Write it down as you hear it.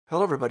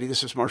Hello, everybody.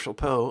 This is Marshall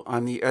Poe.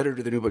 I'm the editor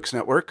of the New Books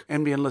Network.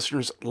 NBN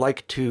listeners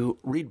like to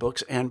read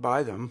books and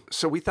buy them.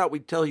 So we thought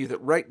we'd tell you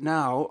that right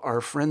now, our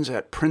friends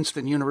at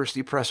Princeton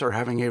University Press are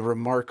having a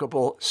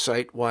remarkable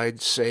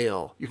site-wide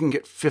sale. You can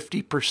get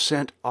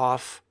 50%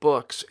 off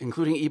books,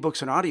 including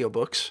ebooks and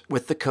audiobooks,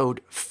 with the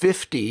code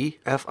 50,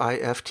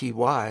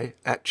 F-I-F-T-Y,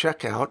 at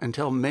checkout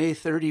until May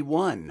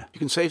 31. You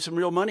can save some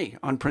real money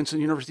on Princeton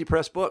University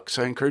Press books.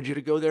 I encourage you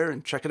to go there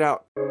and check it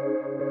out.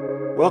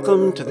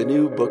 Welcome to the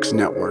New Books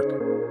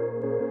Network.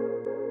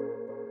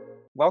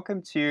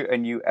 Welcome to a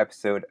new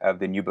episode of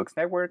the New Books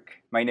Network.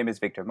 My name is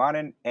Victor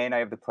Manin, and I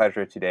have the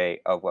pleasure today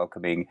of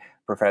welcoming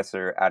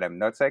Professor Adam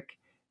Nocek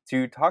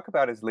to talk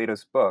about his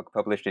latest book,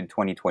 published in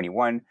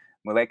 2021,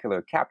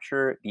 Molecular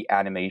Capture: The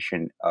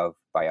Animation of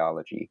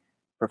Biology.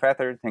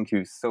 Professor, thank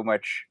you so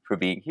much for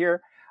being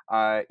here.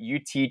 You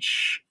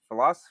teach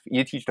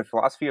the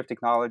philosophy of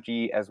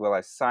technology as well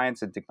as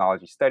science and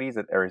technology studies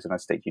at Arizona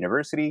State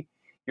University.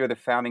 You're the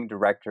founding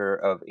director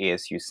of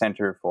ASU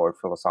Center for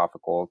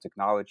Philosophical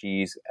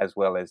Technologies, as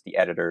well as the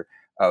editor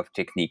of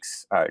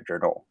Techniques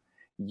Journal.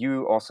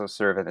 You also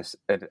serve as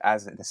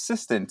an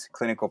assistant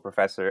clinical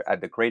professor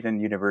at the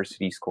Creighton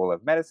University School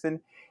of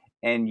Medicine,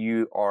 and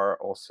you are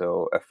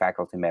also a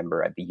faculty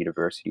member at the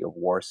University of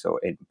Warsaw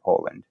in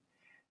Poland.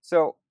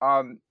 So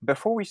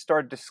before we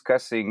start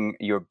discussing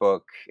your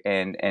book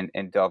and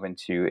delve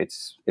into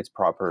its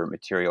proper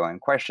material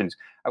and questions,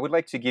 I would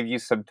like to give you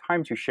some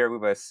time to share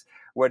with us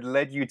what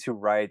led you to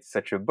write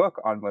such a book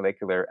on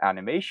molecular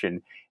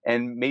animation.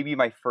 And maybe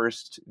my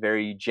first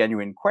very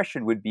genuine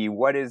question would be,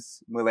 what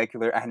is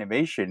molecular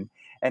animation,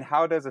 and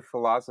how does a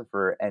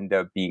philosopher end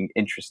up being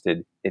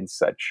interested in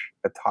such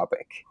a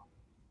topic?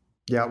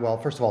 Yeah, well,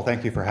 first of all,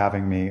 thank you for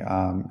having me,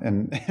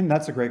 and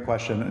that's a great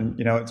question. And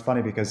it's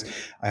funny because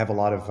I have a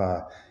lot of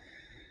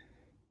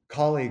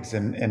colleagues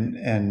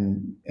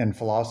in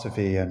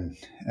philosophy and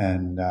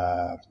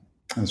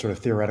sort of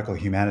theoretical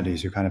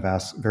humanities who kind of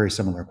ask very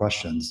similar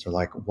questions. They're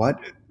like,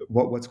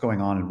 what's going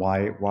on, and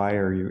why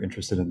are you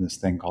interested in this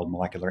thing called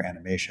molecular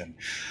animation?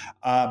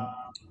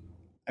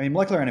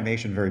 Molecular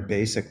animation very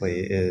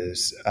basically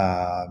is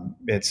I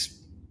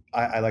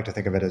like to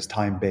think of it as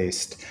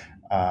time-based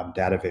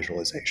data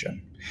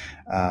visualization.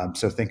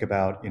 So think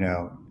about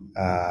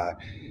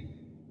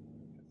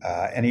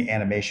any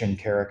animation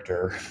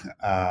character,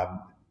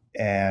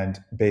 and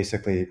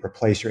basically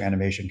replace your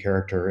animation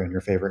character in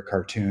your favorite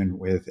cartoon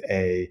with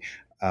a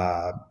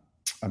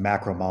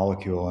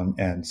macromolecule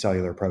and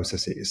cellular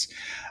processes.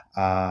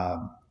 That's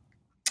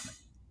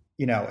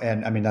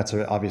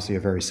obviously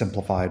a very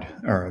simplified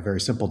or a very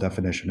simple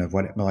definition of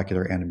what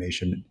molecular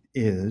animation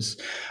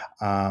is.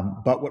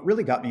 But what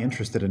really got me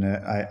interested in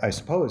it, I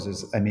suppose,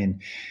 is,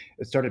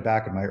 it started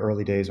back in my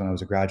early days when I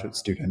was a graduate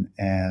student,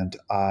 and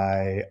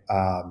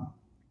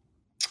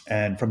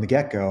and from the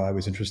get-go, I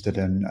was interested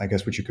in, I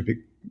guess, what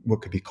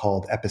could be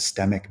called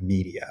epistemic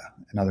media.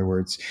 In other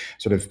words,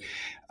 sort of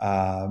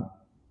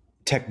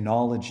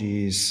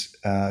technologies,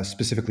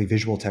 specifically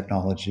visual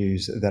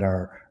technologies, that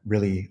are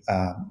really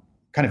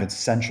kind of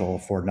essential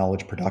for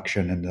knowledge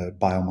production in the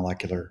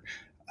biomolecular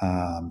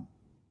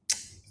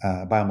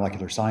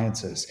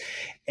sciences.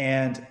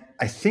 And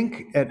I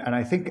think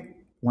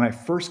when I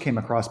first came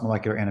across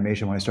molecular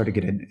animation, when I started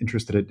getting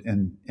interested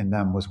in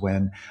them, was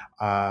when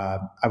I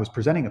was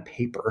presenting a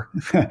paper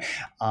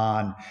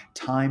on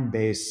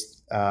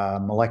time-based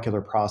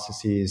molecular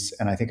processes,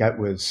 and I think I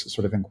was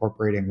sort of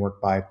incorporating work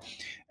by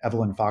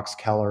Evelyn Fox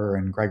Keller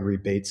and Gregory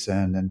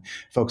Bateson and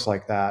folks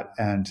like that.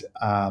 And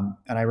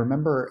I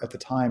remember at the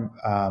time,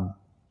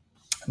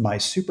 my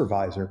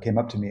supervisor came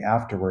up to me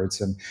afterwards,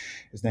 and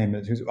his name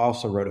is, who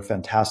also wrote a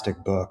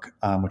fantastic book,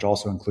 which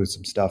also includes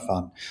some stuff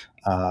on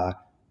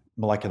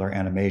molecular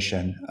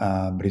animation,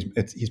 but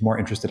he's more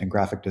interested in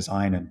graphic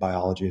design and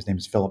biology. His name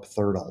is Philip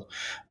Thurtle,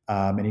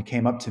 and he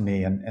came up to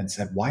me and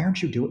said, "Why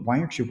aren't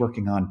you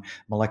working on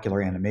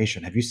molecular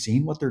animation? Have you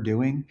seen what they're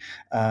doing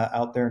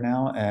out there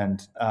now?"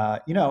 And I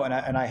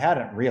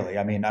hadn't really.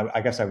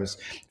 I guess I was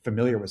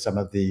familiar with some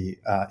of the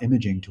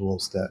imaging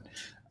tools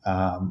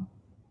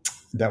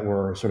that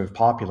were sort of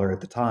popular at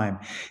the time,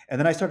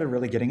 and then I started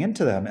really getting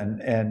into them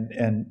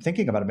and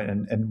thinking about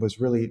them, and was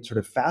really sort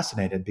of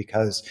fascinated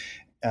because.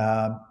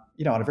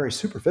 On a very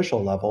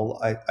superficial level,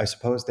 I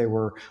suppose they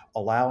were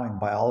allowing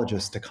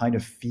biologists to kind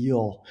of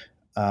feel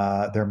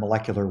their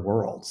molecular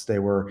worlds. They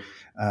were,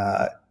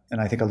 and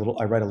I think I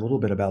write a little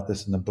bit about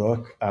this in the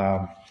book,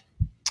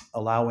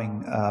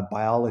 allowing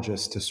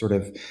biologists to sort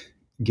of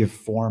give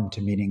form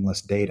to meaningless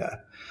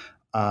data.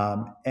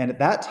 And at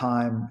that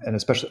time, and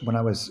especially when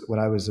I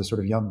was a sort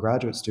of young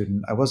graduate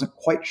student, I wasn't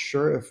quite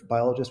sure if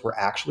biologists were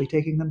actually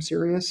taking them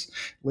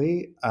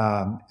seriously,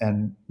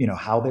 and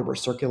how they were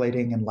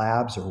circulating in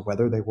labs, or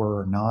whether they were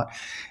or not,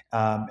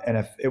 and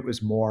if it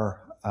was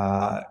more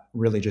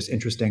really just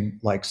interesting,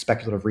 like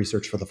speculative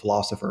research for the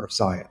philosopher of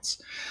science.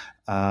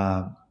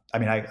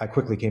 I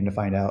quickly came to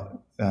find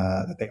out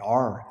that they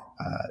are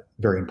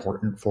very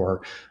important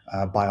for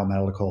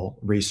biomedical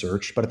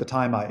research. But at the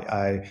time,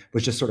 I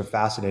was just sort of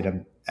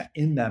fascinated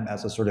in them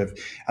as a sort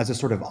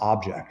of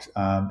object,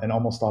 and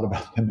almost thought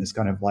about them as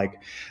kind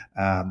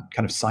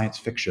of science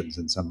fictions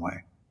in some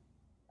way.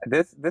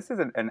 This is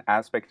an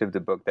aspect of the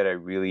book that I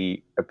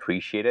really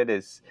appreciated,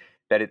 is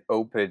that it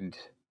opened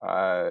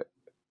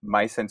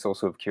my sense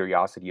also of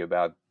curiosity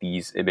about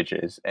these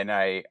images. And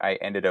I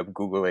ended up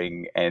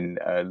Googling and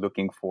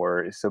looking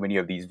for so many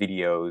of these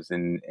videos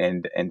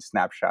and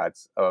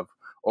snapshots of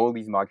all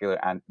these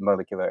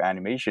molecular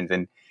animations.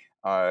 And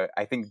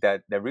I think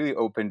that really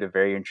opened a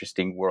very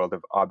interesting world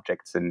of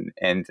objects and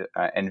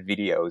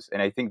videos.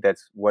 And I think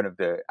that's one of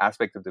the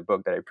aspects of the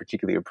book that I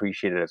particularly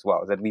appreciated as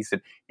well. Is at least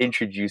it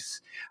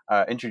introduces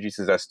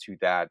us to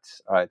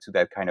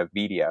that kind of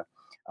media.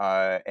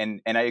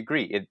 And I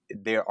agree,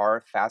 they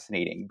are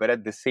fascinating. But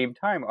at the same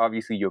time,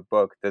 obviously, your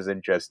book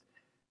doesn't just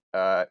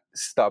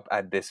stop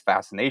at this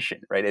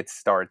fascination, right? It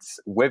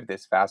starts with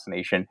this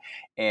fascination,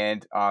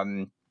 and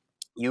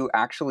you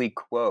actually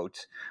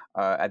quote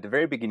at the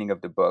very beginning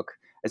of the book,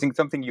 I think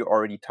something you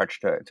already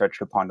touched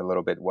upon a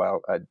little bit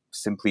while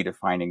simply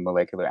defining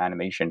molecular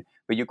animation.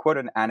 But you quote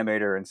an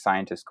animator and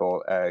scientist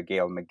called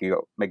Gail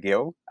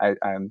McGill. I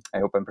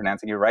hope I'm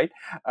pronouncing it right.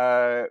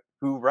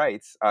 Who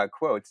writes,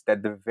 quotes,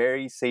 that the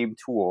very same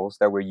tools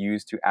that were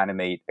used to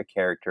animate a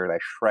character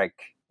like Shrek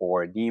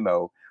or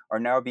Nemo are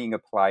now being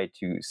applied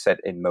to set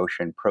in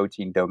motion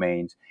protein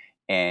domains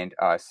and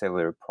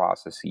cellular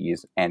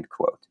processes, end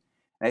quote.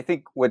 And I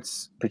think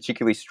what's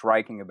particularly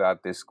striking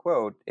about this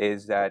quote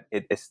is that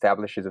it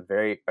establishes a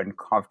very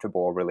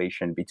uncomfortable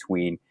relation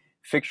between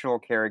fictional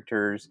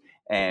characters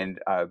and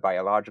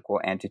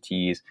biological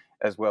entities,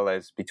 as well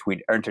as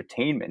between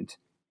entertainment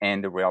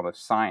and the realm of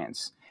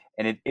science.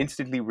 And it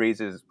instantly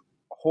raises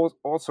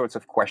all sorts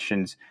of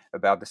questions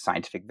about the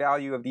scientific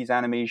value of these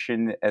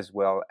animation, as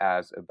well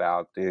as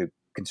about the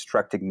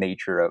constructive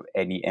nature of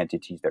any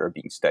entities that are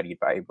being studied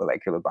by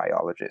molecular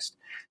biologists.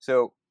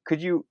 So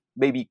could you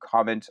maybe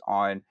comment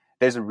on,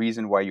 there's a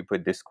reason why you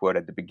put this quote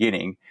at the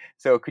beginning.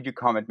 So could you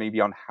comment maybe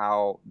on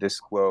how this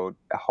quote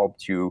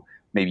helped you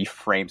maybe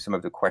frame some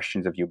of the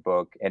questions of your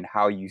book and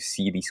how you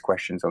see these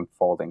questions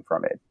unfolding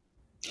from it?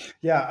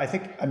 Yeah, I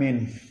think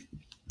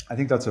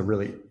that's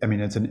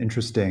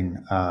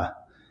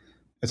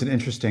it's an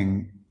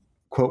interesting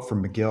quote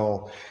from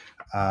McGill,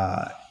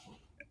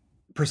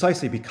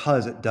 precisely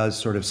because it does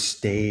sort of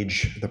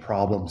stage the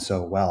problem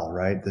so well,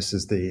 right? This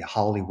is the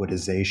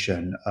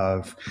Hollywoodization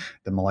of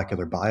the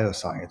molecular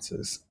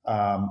biosciences.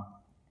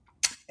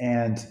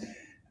 And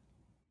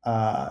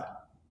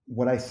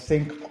what I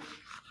think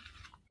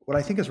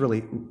is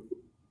really,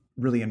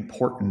 really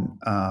important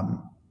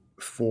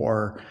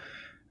for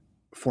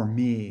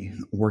me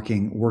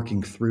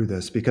working through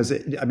this, because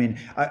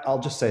I'll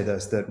just say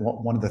this, that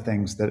one of the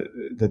things that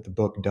the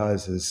book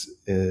does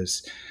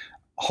is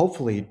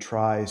hopefully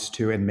tries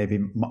to, and maybe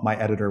my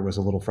editor was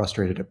a little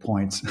frustrated at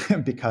points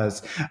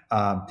because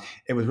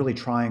it was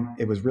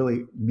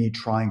really me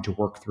trying to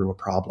work through a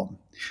problem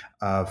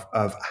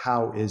of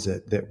how is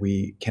it that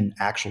we can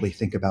actually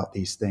think about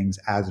these things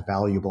as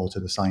valuable to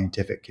the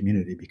scientific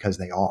community, because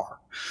they are.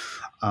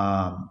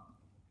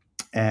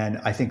 And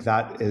I think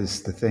that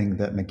is the thing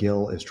that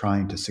McGill is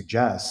trying to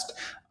suggest,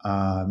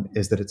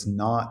 is that it's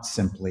not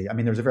simply,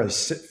 there's a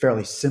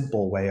fairly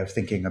simple way of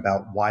thinking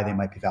about why they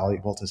might be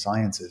valuable to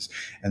sciences,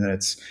 and that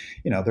it's,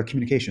 they're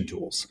communication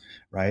tools,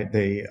 right?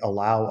 They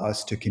allow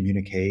us to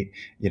communicate,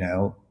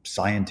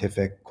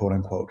 scientific, quote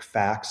unquote,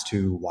 facts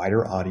to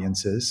wider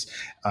audiences.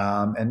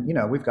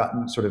 And we've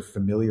gotten sort of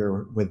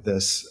familiar with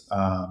this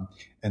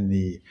in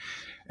the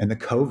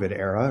COVID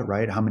era,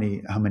 right? How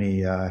many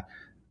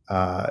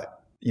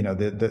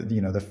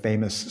the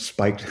famous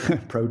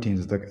spiked proteins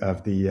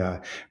of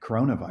the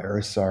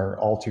coronavirus are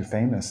all too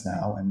famous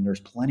now, and there's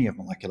plenty of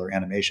molecular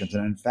animations.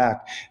 And in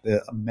fact,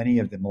 many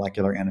of the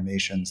molecular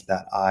animations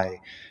that I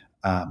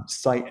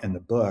cite in the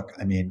book,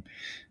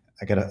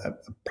 I got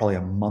probably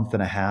a month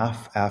and a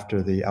half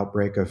after the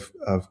outbreak of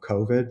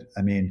COVID.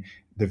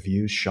 The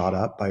views shot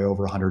up by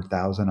over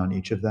 100,000 on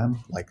each of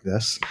them, like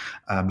this,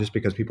 just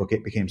because people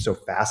became so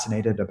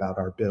fascinated about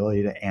our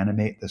ability to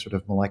animate the sort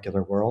of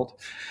molecular world.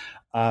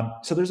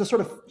 So there's a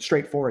sort of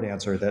straightforward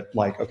answer that,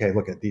 okay,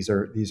 look at these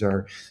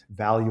are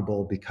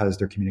valuable because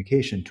they're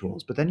communication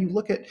tools. But then you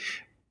look at,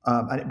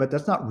 but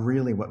that's not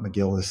really what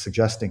McGill is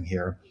suggesting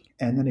here.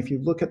 And then if you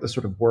look at the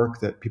sort of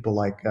work that people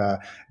like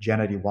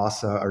Janet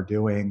Iwasa are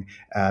doing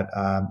at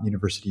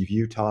University of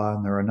Utah,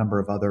 and there are a number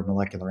of other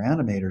molecular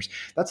animators,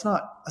 that's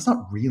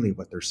not really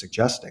what they're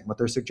suggesting. What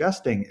they're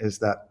suggesting is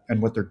that,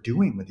 and what they're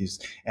doing with these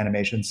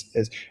animations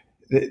is,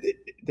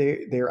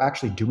 they're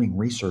actually doing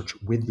research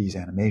with these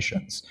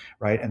animations,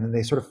 right? And then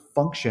they sort of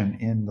function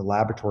in the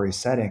laboratory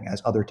setting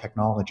as other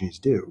technologies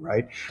do,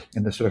 right?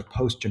 In the sort of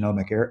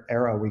post-genomic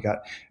era, we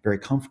got very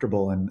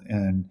comfortable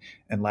in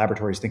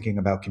laboratories thinking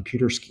about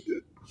computer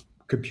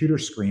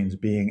screens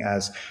being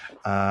as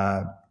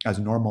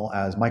normal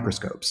as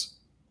microscopes.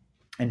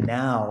 And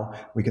now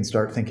we can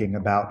start thinking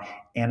about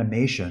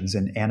animations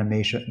and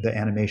the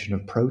animation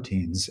of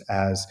proteins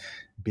as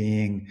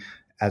being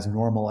as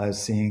normal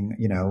as seeing,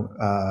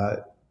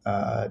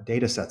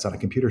 data sets on a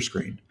computer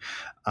screen.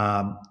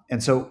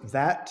 And so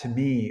that to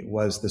me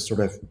was the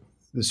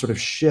sort of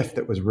shift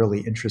that was really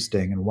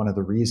interesting. And one of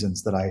the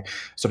reasons that I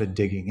started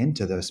digging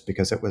into this,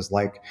 because it was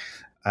like,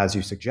 as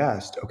you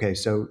suggest, okay,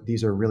 so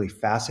these are really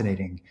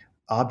fascinating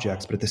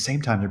objects, but at the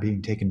same time, they're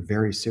being taken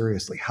very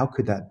seriously. How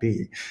could that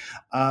be?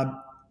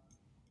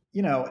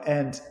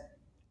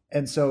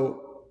 And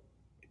so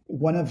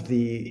one of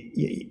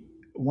the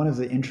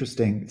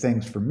interesting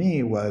things for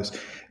me was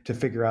to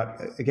figure out,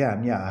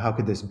 again, how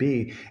could this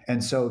be?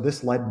 And so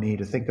this led me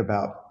to think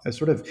about a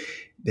sort of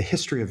the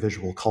history of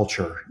visual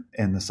culture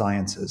in the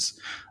sciences,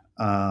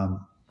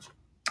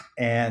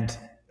 and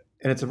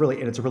it's a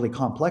really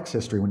complex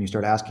history when you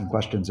start asking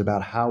questions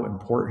about how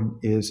important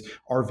is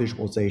our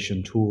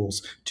visualization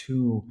tools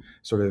to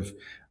sort of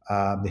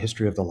the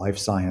history of the life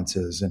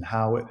sciences, and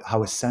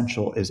how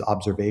essential is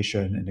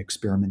observation and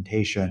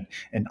experimentation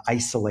and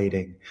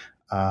isolating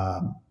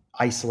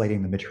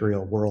the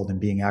material world and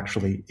being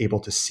actually able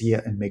to see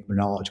it and make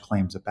knowledge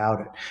claims about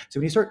it. So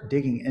when you start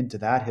digging into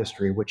that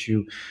history, what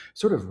you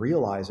sort of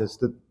realize is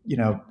that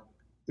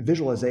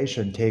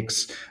visualization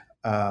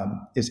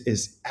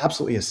is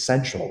absolutely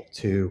essential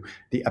to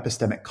the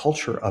epistemic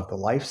culture of the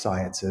life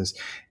sciences.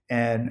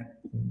 And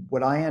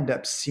what I end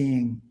up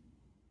seeing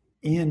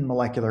in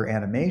molecular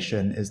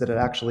animation is that it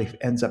actually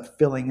ends up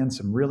filling in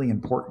some really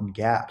important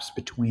gaps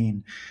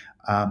between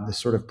the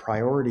sort of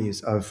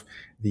priorities of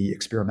the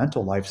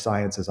experimental life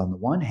sciences on the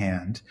one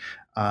hand,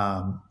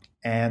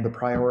 and the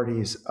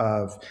priorities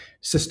of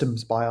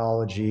systems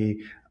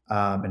biology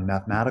and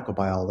mathematical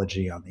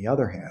biology on the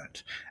other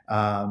hand.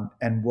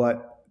 And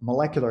what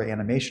molecular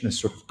animation is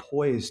sort of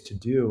poised to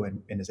do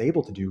and is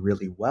able to do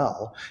really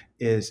well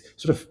is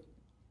sort of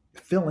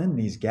fill in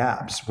these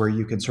gaps where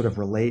you can sort of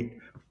relate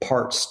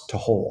parts to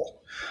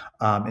whole,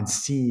 and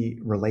see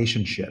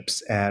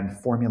relationships and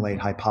formulate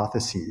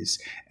hypotheses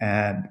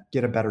and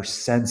get a better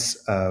sense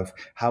of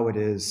how it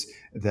is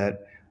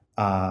that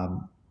a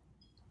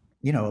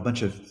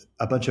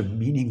bunch of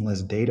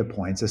meaningless data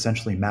points,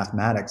 essentially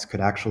mathematics, could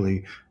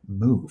actually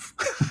move.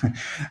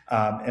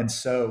 And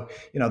so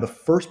the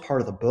first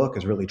part of the book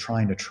is really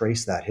trying to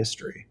trace that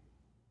history.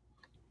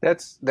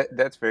 That's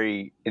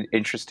very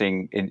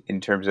interesting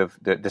in terms of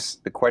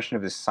the question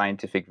of the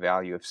scientific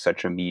value of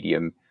such a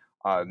medium.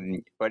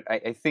 But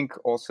I think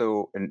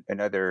also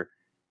another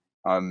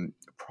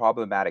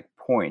problematic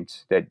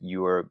point that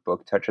your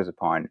book touches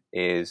upon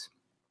is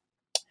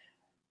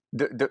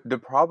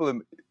the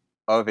problem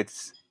of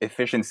its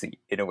efficiency,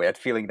 in a way, at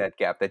filling that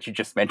gap that you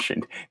just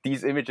mentioned.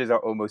 These images are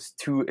almost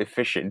too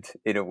efficient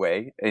in a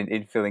way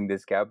in filling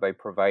this gap by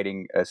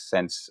providing a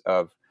sense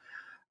of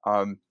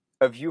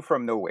a view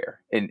from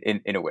nowhere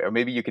in a way. Or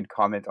maybe you can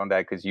comment on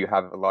that, because you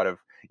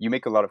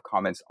make a lot of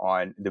comments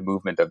on the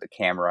movement of the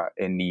camera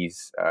in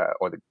these,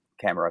 or the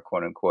camera,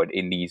 quote unquote,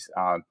 in these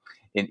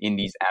in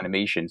these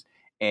animations.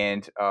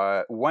 And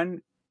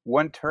one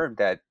term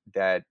that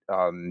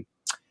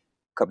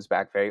comes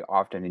back very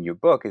often in your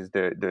book is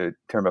the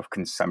term of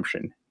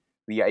consumption.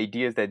 The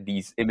idea is that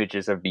these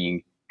images are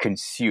being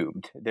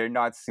consumed. They're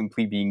not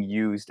simply being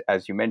used,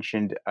 as you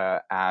mentioned,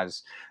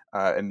 as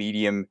a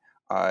medium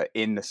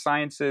in the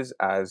sciences,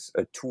 as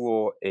a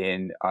tool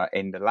in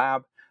the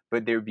lab,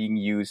 but they're being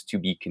used to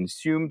be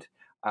consumed.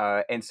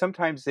 And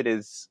sometimes it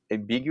is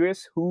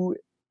ambiguous who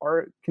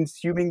are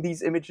consuming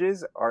these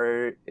images.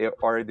 Are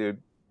the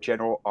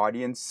general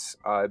audience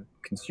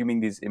consuming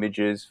these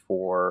images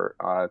for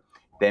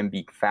them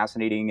being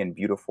fascinating and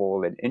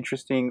beautiful and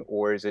interesting,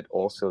 or is it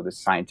also the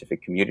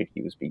scientific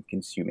community who's been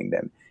consuming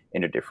them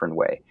in a different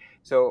way?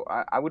 So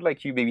I would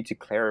like you maybe to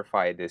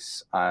clarify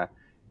this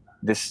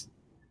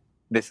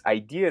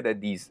idea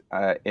that these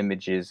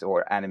images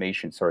or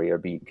animations, are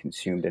being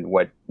consumed, and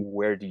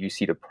where do you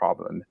see the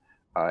problem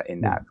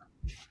in that?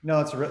 No,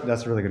 that's a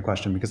really good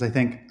question, because I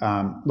think,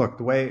 look,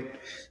 the way,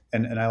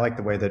 and I like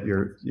the way that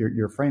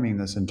you're framing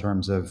this in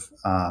terms of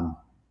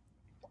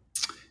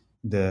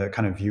the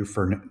kind of view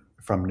from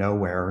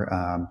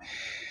nowhere,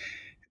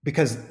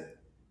 because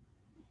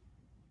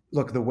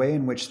look, the way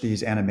in which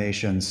these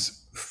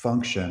animations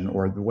function,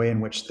 or the way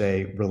in which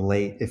they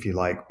relate, if you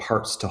like,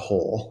 parts to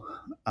whole,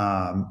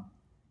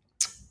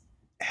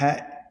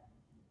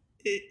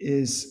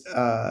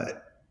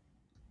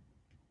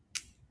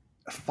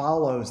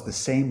 follows the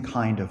same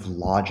kind of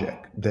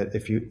logic that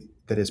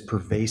is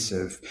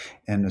pervasive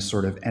in a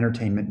sort of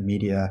entertainment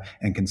media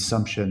and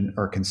consumption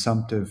or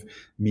consumptive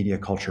media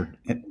culture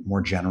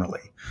more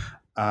generally.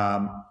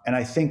 And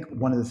I think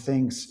one of the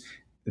things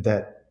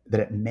that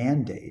it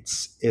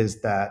mandates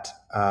is that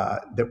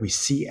we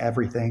see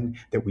everything,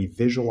 that we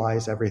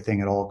visualize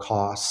everything at all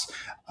costs,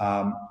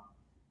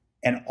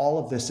 and all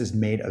of this is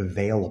made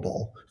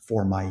available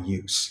for my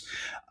use.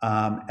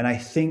 And I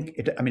think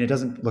it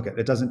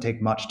doesn't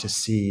take much to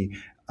see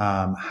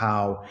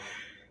how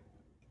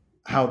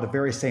the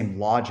very same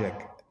logic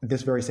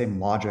this very same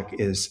logic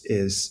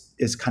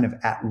is kind of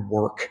at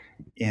work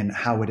in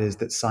how it is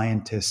that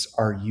scientists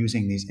are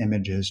using these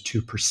images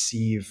to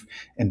perceive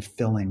and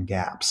fill in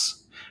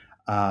gaps.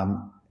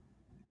 And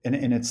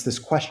it's this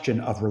question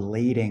of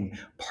relating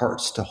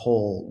parts to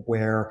whole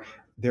where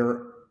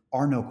there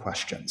are no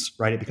questions,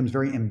 right? It becomes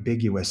very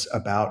ambiguous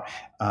about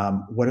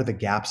what are the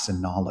gaps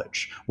in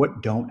knowledge?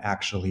 What don't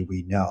actually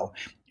we know?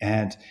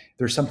 And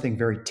there's something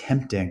very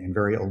tempting and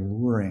very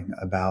alluring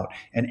about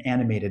an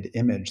animated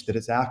image that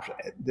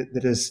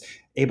is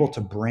able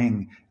to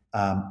bring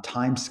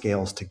time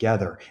scales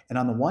together. And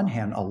on the one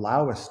hand,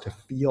 allow us to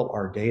feel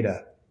our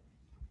data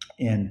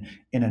in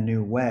a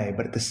new way,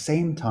 but at the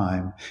same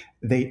time,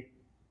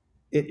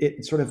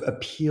 it sort of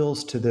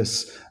appeals to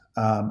this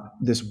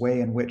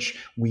way in which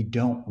we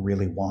don't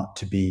really want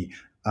to be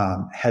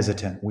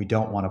hesitant. We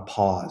don't want to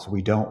pause.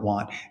 We don't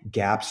want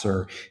gaps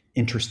or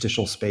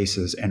interstitial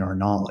spaces in our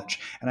knowledge.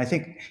 And I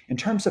think in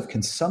terms of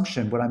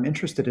consumption, what I'm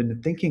interested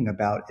in thinking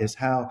about is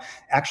how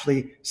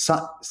actually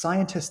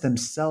scientists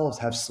themselves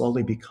have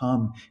slowly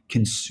become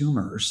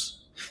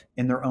consumers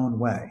in their own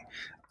way.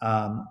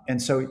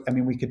 And so, I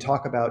mean, we could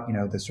talk about,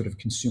 the sort of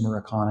consumer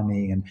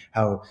economy and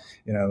how,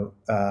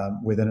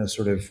 within a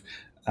sort of,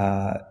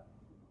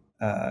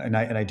 and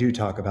I do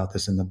talk about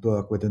this in the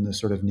book, within the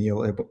sort of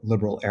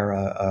neoliberal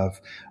era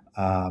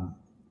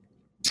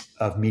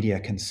of media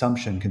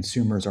consumption,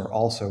 consumers are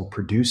also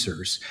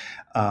producers.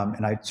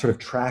 And I sort of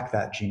track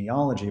that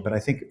genealogy, but I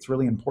think it's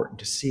really important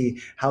to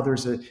see how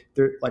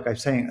like I'm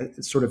saying,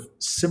 a sort of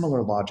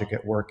similar logic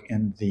at work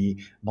in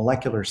the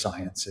molecular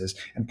sciences.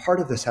 And part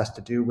of this has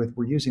to do with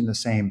we're using the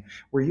same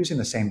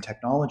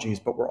technologies,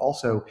 but we're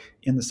also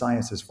in the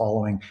sciences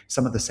following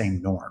some of the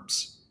same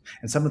norms.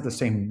 And some of the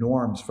same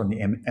norms from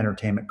the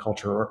entertainment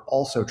culture are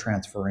also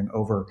transferring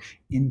over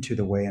into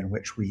the way in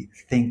which we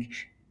think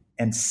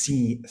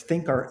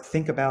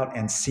about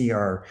and see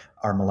our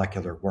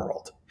molecular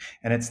world.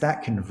 And it's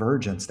that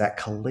convergence, that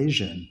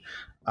collision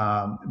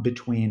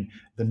between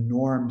the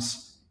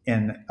norms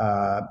in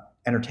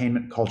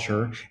entertainment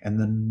culture and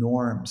the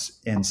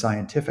norms in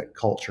scientific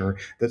culture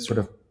that sort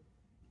of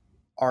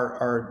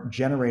are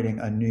generating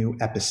a new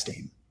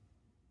episteme.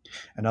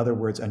 In other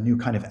words, a new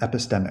kind of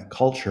epistemic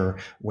culture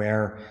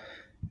where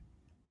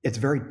it's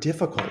very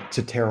difficult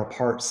to tear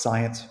apart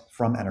science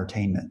from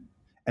entertainment.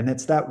 And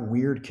it's that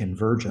weird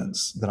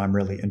convergence that I'm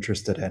really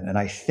interested in. And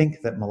I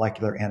think that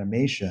molecular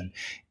animation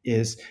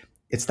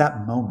it's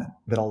that moment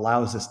that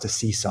allows us to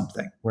see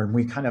something. When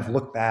we kind of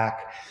look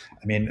back,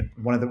 I mean,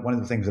 one of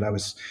the things that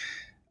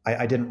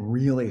I didn't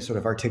really sort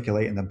of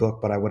articulate in the book,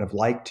 but I would have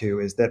liked to,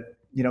 is that,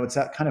 it's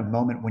that kind of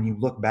moment when you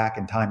look back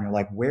in time, you're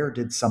like, where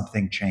did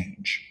something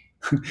change?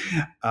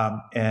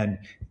 And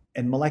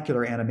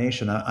molecular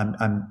animation,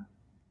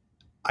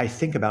 I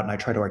think about and I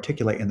try to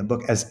articulate in the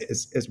book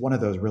as one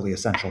of those really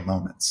essential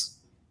moments.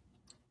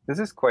 This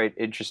is quite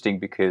interesting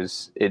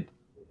because it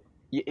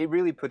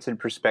really puts in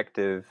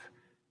perspective,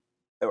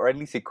 or at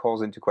least it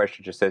calls into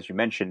question, just as you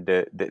mentioned,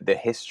 the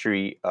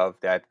history of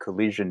that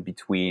collision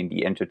between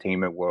the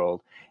entertainment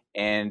world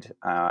and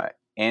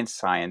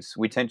science.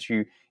 We tend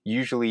to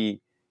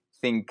usually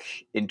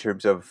think in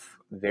terms of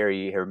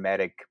very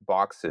hermetic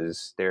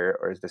boxes. There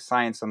is the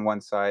science on one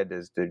side,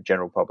 there's the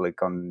general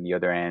public on the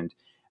other end,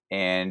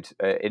 and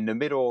in the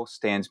middle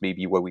stands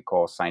maybe what we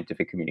call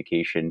scientific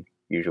communication,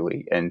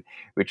 usually, and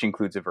which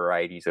includes a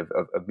varieties of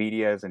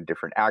medias and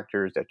different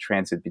actors that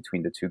transit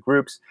between the two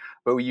groups.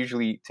 But we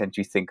usually tend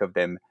to think of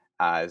them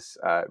as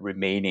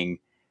remaining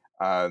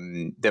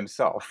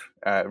themselves,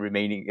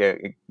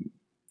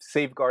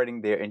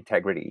 safeguarding their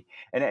integrity.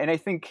 And I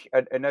think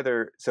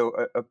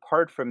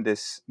apart from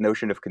this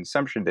notion of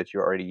consumption that you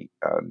already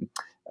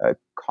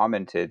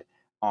commented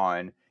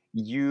on,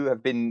 you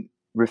have been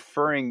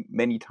referring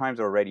many times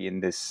already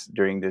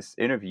during this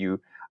interview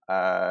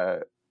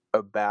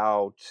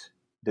about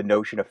the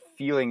notion of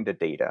feeling the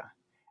data.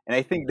 And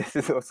I think this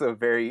is also a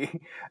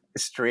very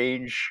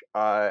strange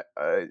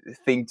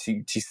thing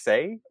to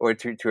say or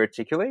to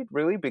articulate,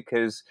 really,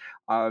 because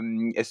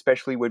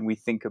especially when we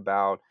think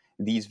about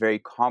these very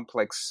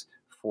complex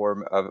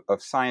form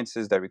of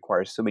sciences that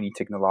require so many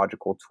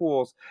technological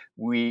tools,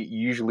 we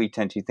usually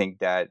tend to think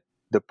that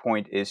the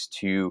point is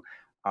to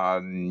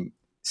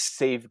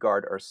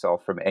safeguard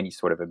ourselves from any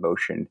sort of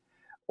emotion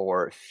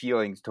or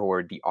feelings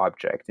toward the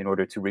object in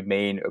order to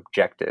remain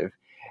objective.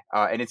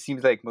 And it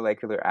seems like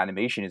molecular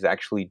animation is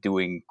actually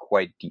doing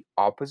quite the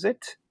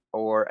opposite,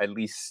 or at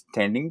least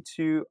tending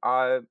to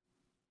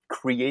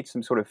create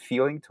some sort of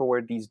feeling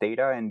toward these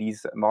data and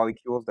these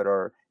molecules that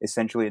are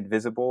essentially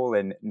invisible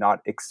and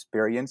not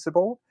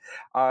experienceable.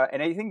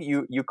 And I think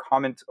you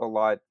comment a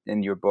lot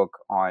in your book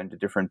on the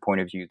different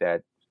point of view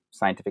that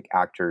scientific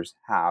actors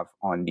have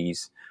on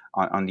these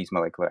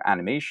molecular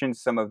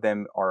animations. Some of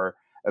them are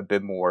a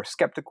bit more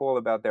skeptical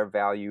about their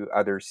value.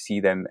 Others see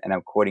them, and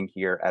I'm quoting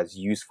here, as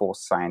useful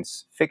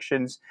science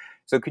fictions.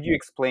 So could you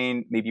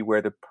explain maybe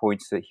where the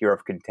points here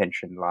of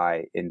contention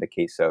lie in the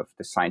case of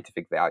the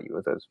scientific value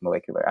of those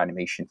molecular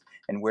animations,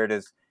 and where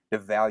does the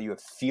value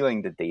of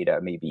feeling the data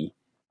maybe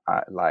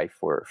lie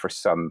for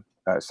some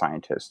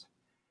scientist?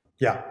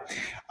 Yeah.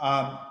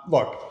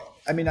 Look,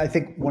 I mean, I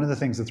think one of the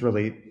things that's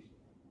really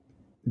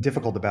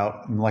difficult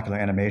about molecular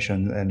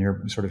animation, and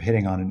you're sort of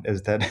hitting on it,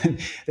 is that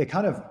they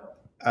kind of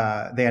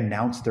they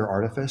announce their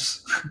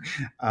artifice,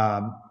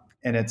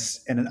 and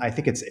I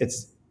think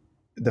it's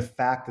the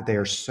fact that they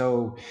are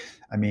so,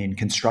 I mean,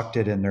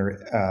 constructed, and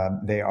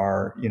they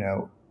are,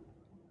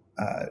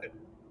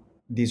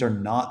 these are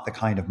not the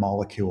kind of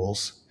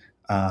molecules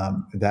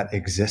that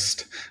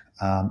exist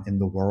in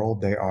the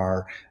world. They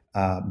are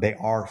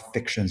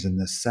fictions in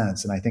this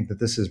sense, and I think that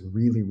this is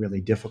really, really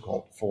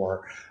difficult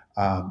for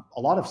a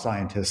lot of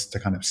scientists to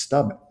kind of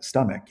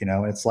stomach.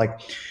 It's like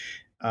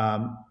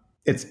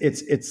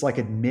it's like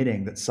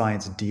admitting that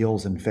science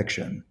deals in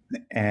fiction,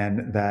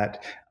 and and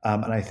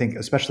I think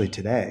especially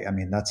today, I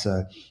mean, that's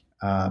a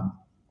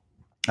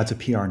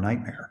PR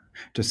nightmare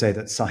to say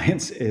that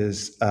science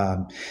is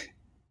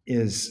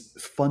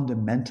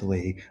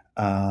fundamentally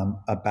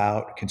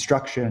about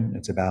construction.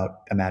 It's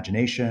about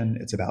imagination.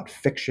 It's about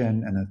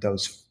fiction, and that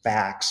those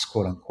facts,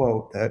 quote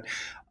unquote, that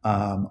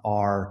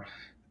are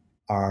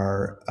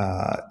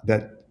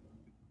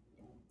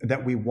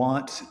that we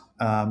want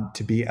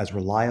to be as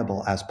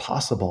reliable as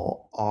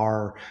possible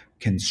are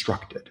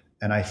constructed.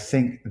 And I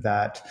think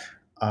that.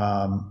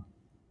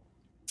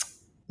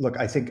 Look,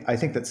 I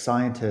think that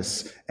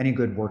scientists, any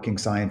good working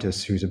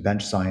scientist who's a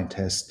bench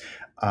scientist,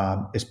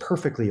 is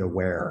perfectly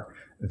aware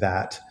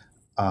that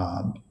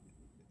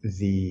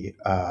the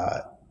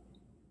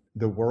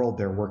world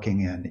they're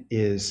working in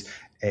is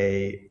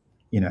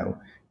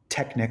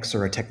techniques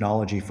or a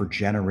technology for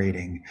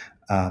generating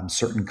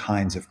certain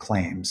kinds of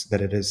claims, that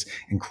it is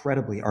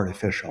incredibly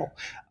artificial.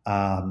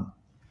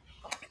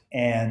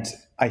 And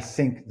I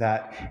think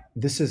that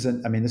this is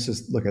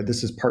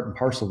part and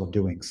parcel of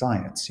doing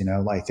science.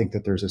 I think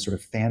that there's a sort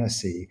of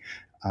fantasy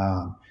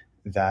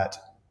that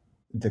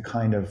the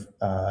kind of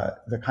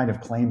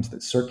claims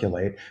that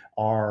circulate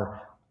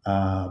are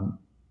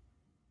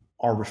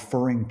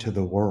referring to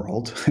the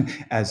world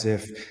as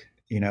if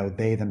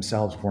they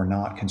themselves were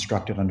not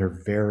constructed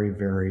under very,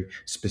 very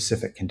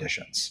specific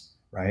conditions,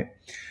 right?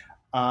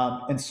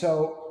 And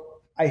so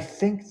I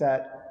think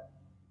that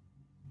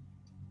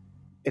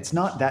it's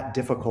not that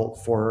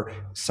difficult for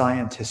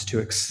scientists to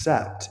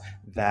accept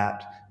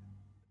that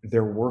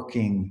they're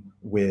working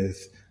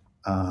with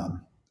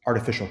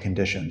artificial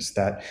conditions,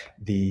 that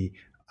the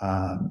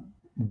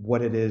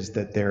what it is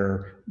that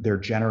they're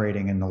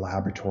generating in the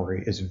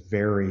laboratory is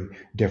very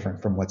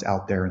different from what's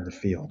out there in the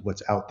field,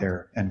 what's out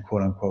there in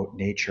quote unquote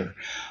nature.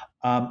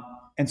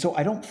 And so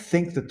I don't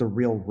think that the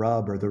real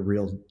rub or the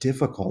real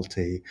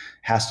difficulty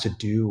has to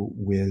do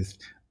with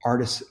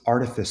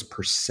artifice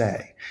per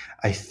se.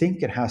 I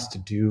think it has to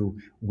do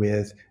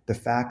with the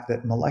fact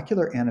that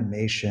molecular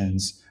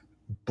animations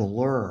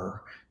blur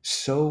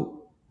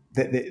so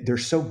that they're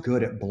so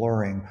good at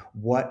blurring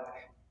what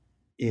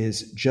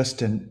is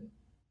just an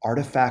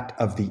artifact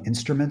of the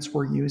instruments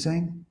we're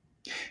using,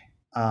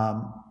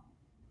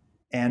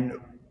 and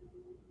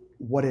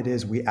what it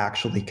is we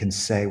actually can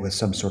say with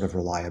some sort of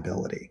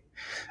reliability.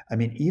 I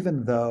mean,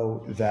 even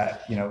though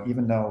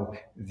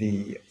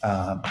the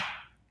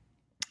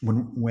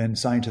when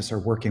scientists are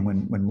working,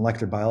 when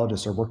molecular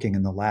biologists are working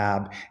in the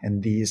lab,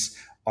 and these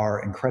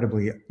are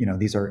incredibly,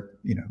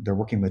 they're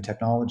working with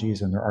technologies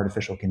and they're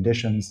artificial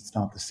conditions. It's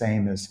not the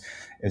same as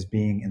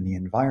being in the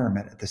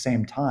environment. At the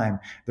same time,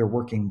 they're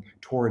working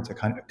towards a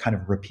kind of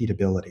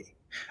repeatability,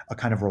 a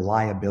kind of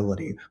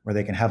reliability, where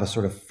they can have a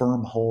sort of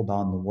firm hold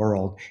on the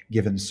world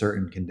given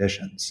certain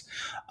conditions.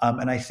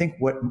 And I think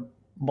what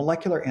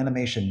molecular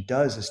animation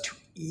does is to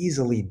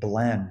easily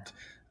blend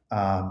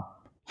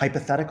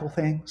hypothetical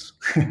things,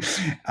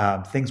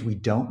 things we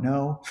don't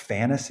know,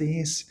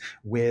 fantasies,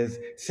 with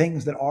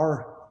things that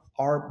are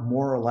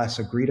more or less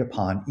agreed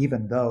upon,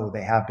 even though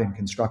they have been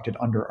constructed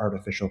under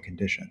artificial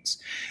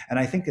conditions. And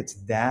I think it's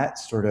that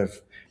sort of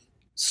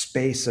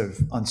space of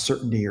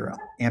uncertainty or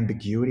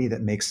ambiguity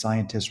that makes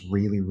scientists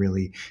really,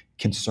 really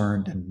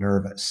concerned and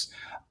nervous.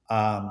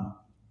 And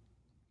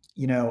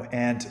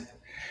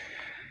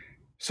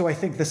so I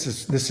think this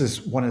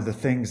is one of the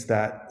things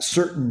that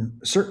certain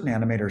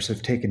animators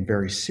have taken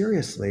very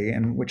seriously,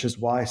 and which is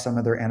why some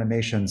of their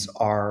animations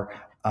are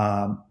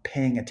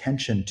paying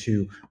attention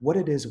to what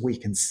it is we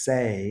can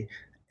say,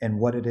 and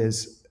what it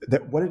is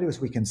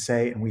we can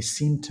say, and we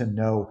seem to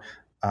know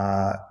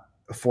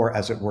for,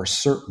 as it were,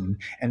 certain,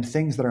 and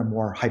things that are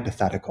more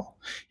hypothetical.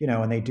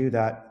 And they do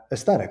that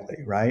aesthetically,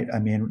 right? I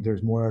mean,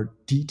 there's more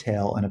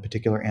detail in a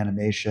particular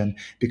animation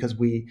because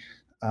we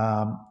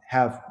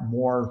have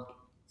more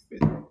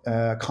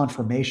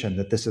confirmation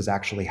that this is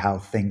actually how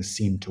things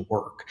seem to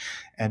work.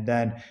 And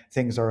then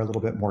things are a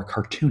little bit more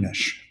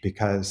cartoonish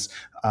because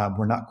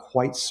we're not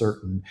quite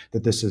certain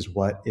that this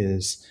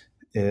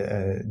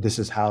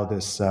is how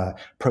this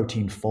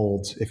protein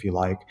folds, if you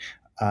like.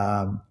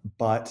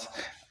 But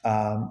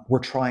we're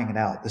trying it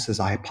out. This is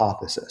a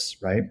hypothesis,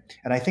 right?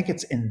 And I think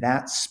it's in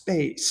that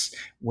space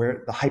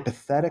where the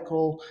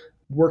hypothetical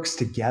works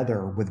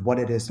together with what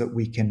it is that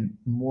we can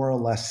more or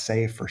less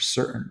say for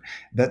certain,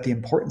 that the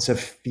importance of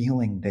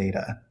feeling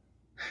data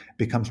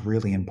becomes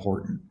really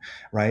important,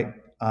 right?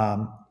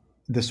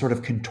 The sort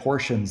of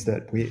contortions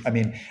that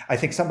I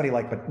think somebody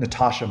like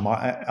Natasha,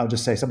 I'll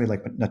just say somebody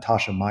like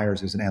Natasha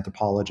Myers, who's an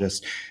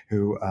anthropologist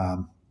who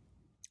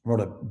wrote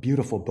a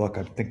beautiful book,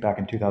 I think back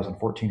in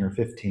 2014 or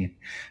 15,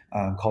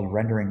 called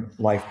Rendering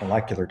Life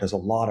Molecular, does a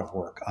lot of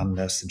work on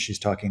this. And she's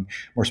talking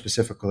more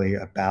specifically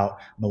about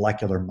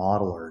molecular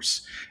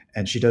modelers.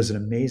 And she does an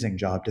amazing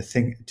job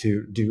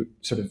to do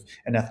sort of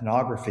an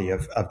ethnography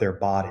of their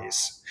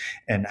bodies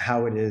and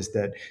how it is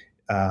that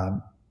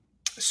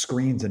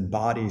screens and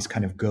bodies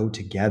kind of go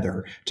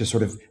together to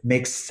sort of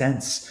make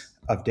sense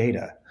of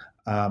data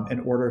in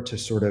order to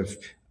sort of,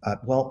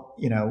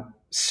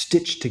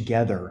 stitch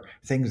together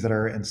things that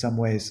are in some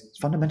ways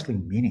fundamentally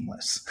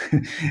meaningless.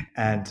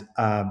 and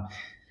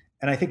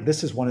I think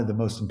this is one of the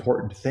most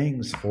important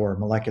things for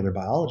molecular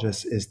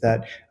biologists is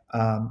that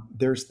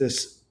there's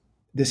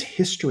this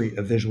history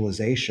of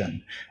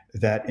visualization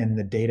that in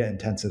the data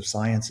intensive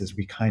sciences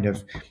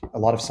a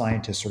lot of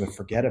scientists sort of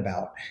forget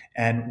about.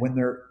 And when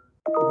they're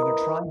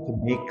trying to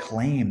make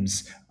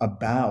claims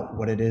about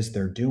what it is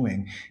they're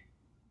doing,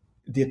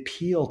 the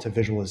appeal to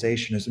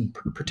visualization isn't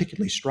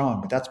particularly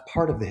strong, but that's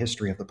part of the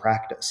history of the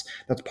practice.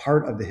 That's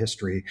part of the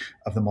history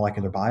of the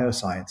molecular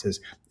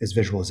biosciences is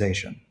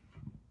visualization.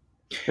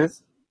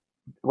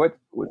 What's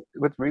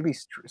really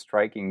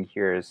striking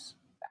here is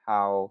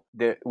how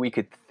we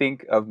could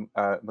think of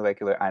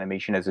molecular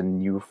animation as a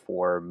new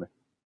form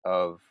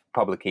of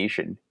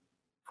publication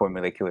for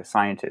molecular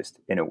scientists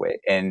in a way.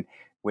 And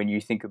when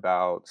you think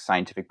about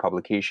scientific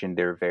publication,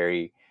 there are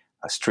very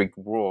strict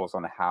rules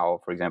on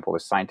how, for example, a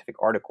scientific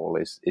article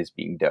is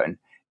being done.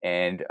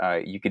 And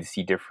you can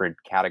see different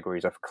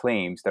categories of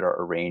claims that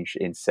are arranged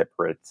in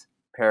separate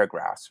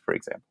paragraphs, for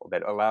example,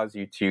 that allows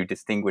you to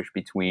distinguish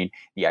between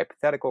the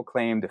hypothetical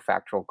claim, the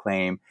factual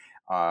claim,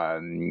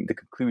 the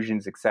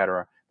conclusions,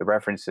 etc., the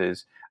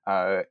references.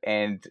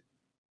 And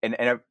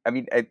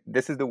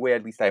this is the way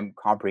at least I'm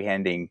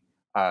comprehending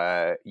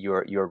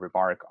your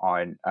remark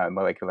on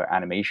molecular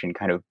animation,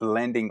 kind of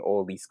blending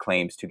all these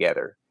claims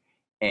together.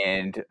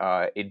 And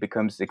it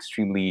becomes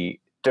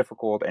extremely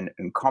difficult and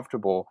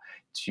uncomfortable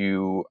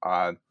to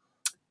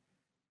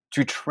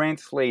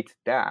translate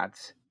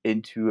that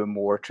into a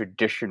more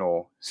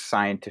traditional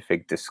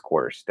scientific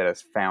discourse that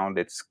has found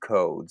its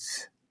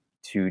codes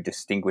to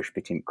distinguish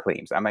between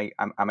claims. Am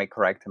I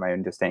correct? Am I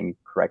understanding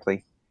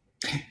correctly?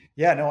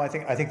 Yeah, no, I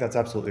think that's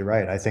absolutely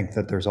right. I think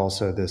that there's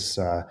also this.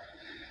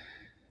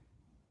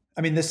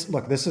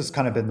 This has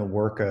kind of been the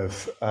work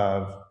of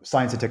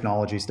science and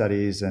technology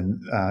studies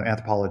and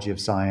anthropology of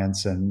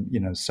science,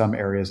 and some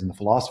areas in the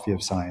philosophy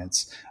of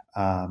science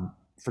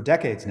for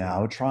decades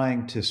now,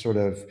 trying to sort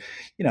of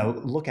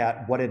look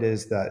at what it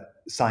is that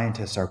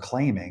scientists are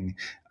claiming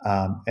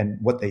and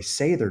what they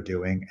say they're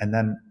doing, and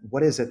then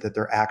what is it that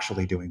they're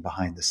actually doing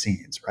behind the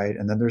scenes, right?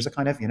 And then there's a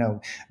kind of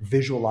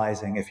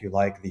visualizing, if you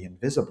like, the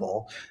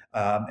invisible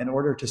in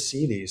order to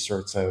see these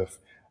sorts of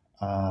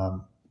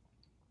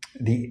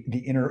the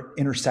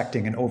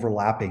intersecting and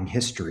overlapping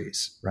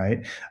histories,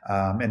 right?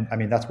 And I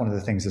mean, that's one of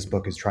the things this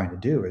book is trying to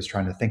do, is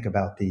trying to think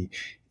about the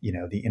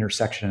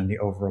intersection and the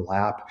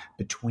overlap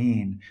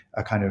between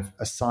a kind of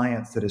a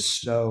science that is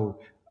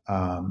so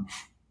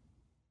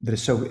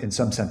in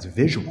some sense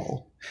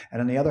visual,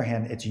 and on the other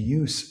hand, its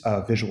use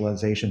of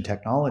visualization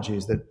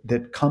technologies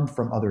that come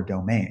from other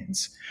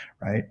domains,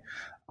 right?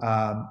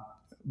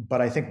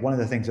 But I think one of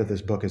the things that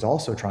this book is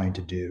also trying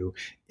to do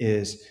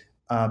is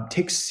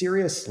take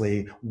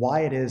seriously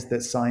why it is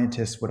that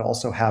scientists would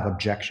also have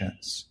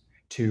objections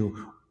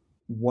to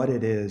what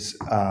it is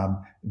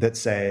that,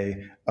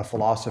 say, a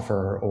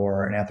philosopher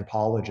or an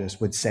anthropologist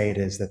would say it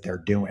is that they're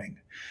doing,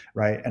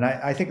 right? And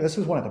I think this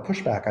is one of the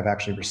pushback I've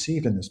actually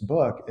received in this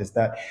book is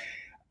that,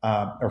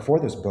 or for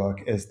this book,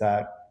 is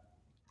that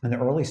in the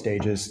early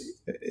stages,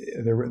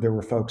 there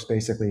were folks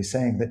basically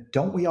saying that,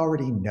 don't we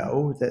already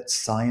know that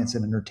science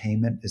and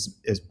entertainment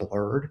is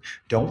blurred?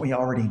 Don't we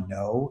already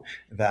know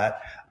that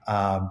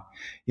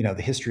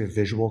the history of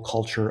visual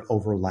culture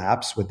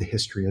overlaps with the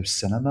history of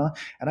cinema?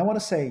 And I want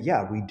to say,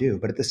 yeah, we do.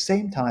 But at the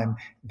same time,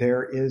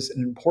 there is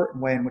an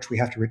important way in which we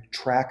have to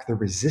track the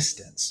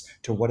resistance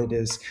to what it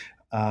is,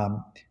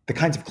 the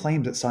kinds of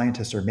claims that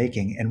scientists are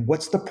making. And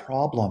what's the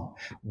problem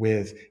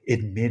with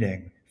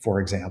admitting, for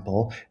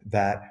example,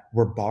 that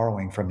we're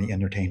borrowing from the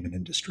entertainment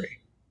industry,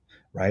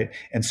 right?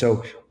 And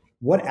so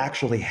what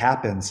actually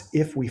happens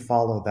if we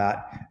follow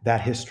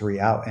that history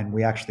out and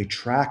we actually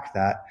track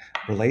that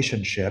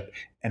relationship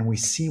and we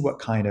see what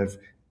kind of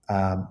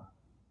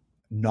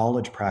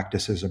knowledge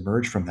practices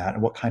emerge from that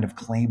and what kind of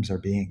claims are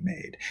being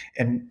made?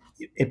 And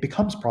it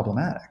becomes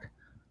problematic.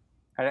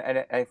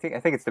 And I think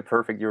it's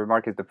your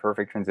remark is the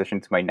perfect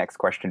transition to my next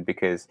question,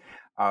 because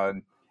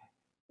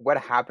what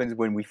happens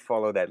when we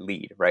follow that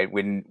lead, right?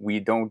 When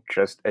we don't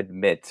just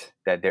admit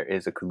that there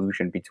is a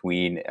collusion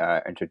between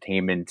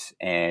entertainment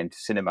and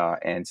cinema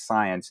and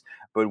science,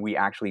 but we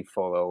actually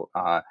follow,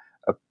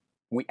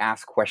 we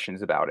ask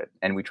questions about it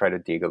and we try to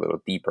dig a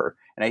little deeper.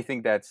 And I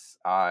think that's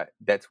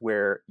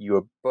where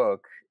your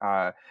book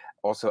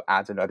also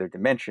adds another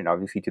dimension,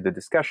 obviously, to the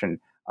discussion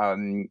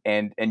And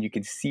you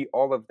can see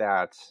all of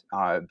that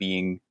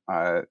being,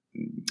 I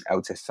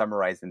would say,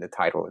 summarized in the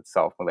title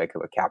itself,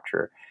 molecular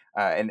capture.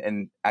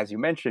 And as you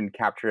mentioned,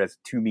 capture has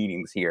two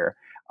meanings here.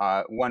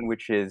 One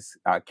which is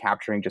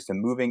capturing just a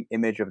moving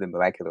image of the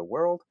molecular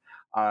world.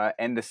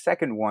 And the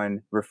second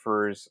one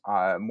refers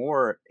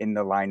more in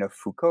the line of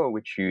Foucault,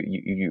 which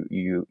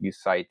you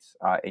cite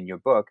in your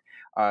book,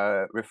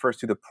 refers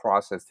to the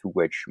process through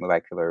which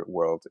molecular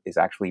world is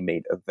actually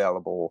made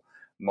available,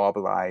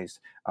 mobilized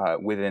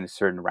within a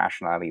certain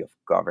rationality of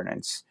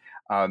governance.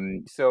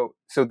 So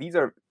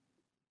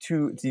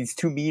these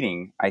two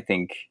meaning, I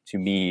think, to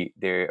me,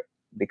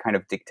 they kind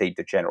of dictate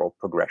the general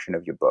progression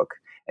of your book.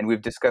 And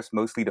we've discussed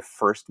mostly the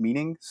first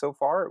meaning so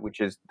far, which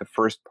is the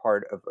first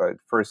part of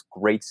first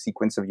great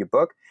sequence of your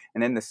book,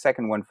 and then the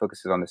second one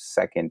focuses on the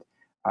second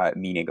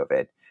meaning of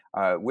it,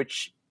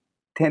 which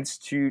tends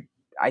to,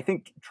 I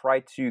think, try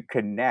to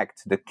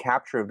connect the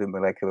capture of the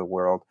molecular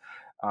world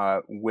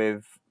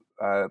with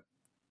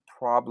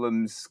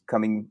problems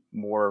coming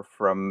more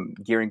from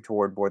gearing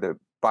toward more the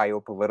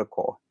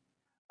biopolitical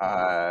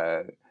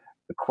uh,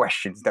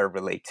 questions that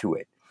relate to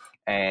it.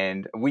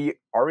 And we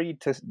already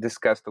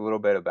discussed a little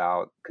bit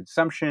about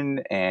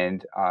consumption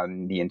and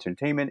the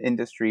entertainment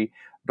industry,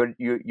 but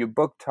your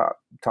book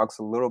talks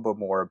a little bit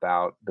more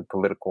about the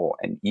political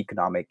and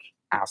economic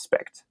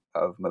aspect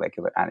of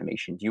molecular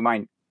animation. Do you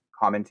mind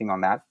commenting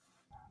on that?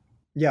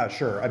 Yeah,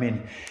 sure. I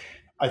mean,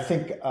 I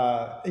think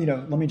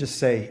let me just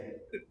say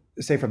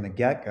from the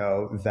get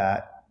go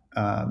that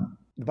the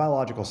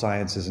biological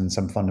sciences, in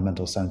some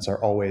fundamental sense,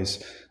 are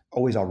always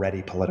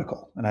already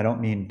political, and I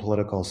don't mean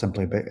political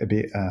simply by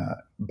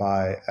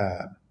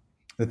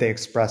that they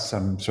express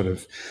some sort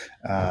of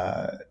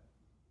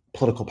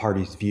political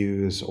party's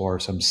views or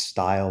some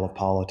style of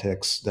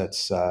politics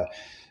that's in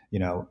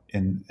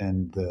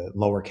the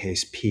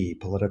lowercase p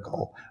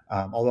political.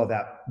 Although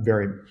that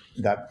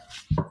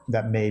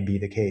may be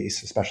the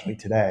case, especially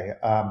today.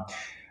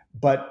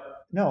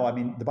 But no, I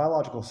mean, the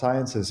biological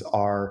sciences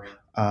are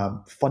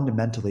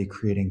fundamentally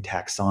creating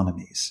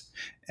taxonomies,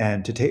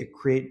 and to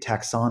create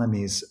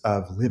taxonomies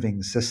of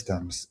living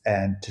systems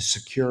and to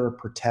secure,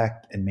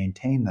 protect, and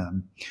maintain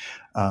them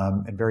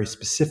in very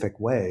specific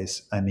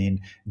ways. I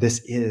mean, this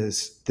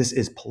is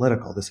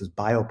political. This is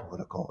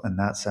biopolitical in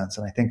that sense.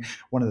 And I think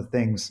one of the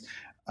things,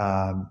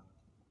 at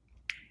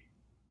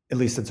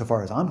least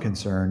insofar as I'm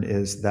concerned,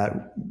 is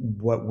that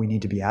what we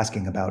need to be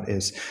asking about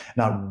is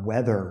not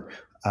whether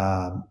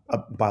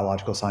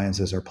biological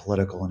sciences are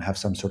political and have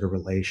some sort of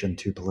relation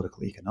to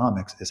political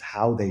economics, is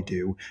how they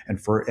do and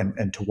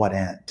to what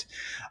end.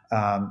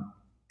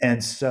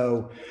 And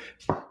so,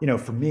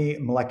 for me,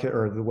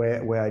 molecular, or the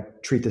way I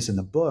treat this in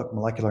the book,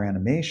 molecular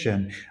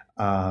animation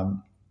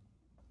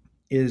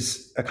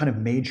is a kind of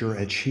major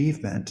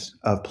achievement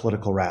of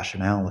political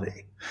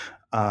rationality.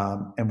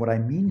 And what I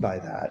mean by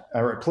that,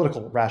 or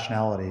political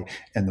rationality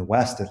in the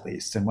West at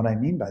least, and what I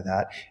mean by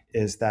that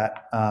is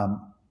that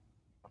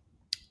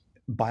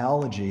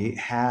biology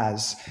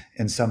has,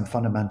 in some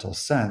fundamental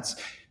sense,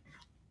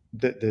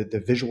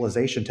 the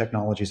visualization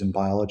technologies in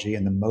biology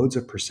and the modes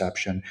of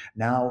perception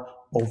now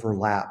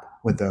overlap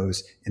with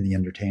those in the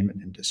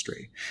entertainment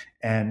industry,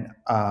 and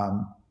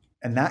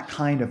that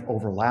kind of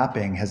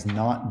overlapping has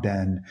not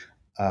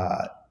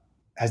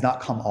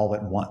come all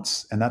at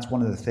once. And that's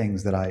one of the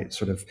things that I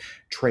sort of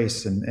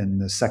trace in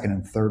the second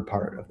and third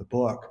part of the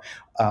book,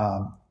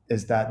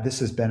 is that this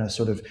has been a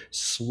sort of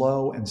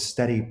slow and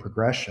steady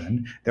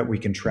progression that we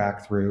can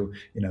track through,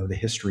 the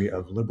history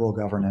of liberal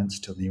governance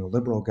to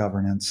neoliberal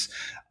governance,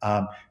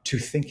 to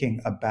thinking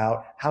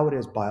about how it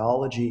is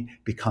biology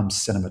becomes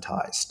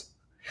cinematized.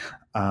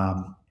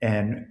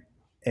 And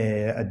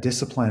a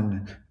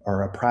discipline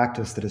or a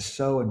practice that is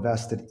so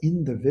invested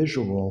in the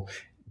visual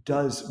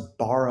does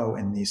borrow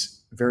in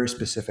these very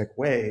specific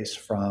ways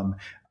from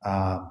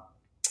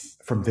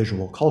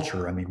visual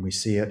culture. I mean, we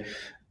see it.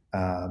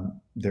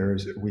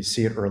 We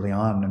see it early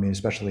on. I mean,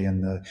 especially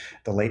in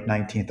the late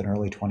 19th and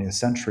early 20th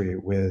century,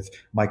 with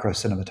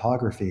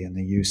microcinematography and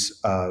the use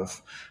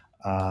of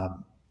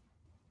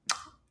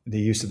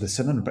the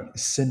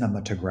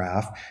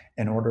cinematograph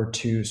in order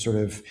to sort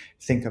of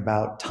think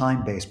about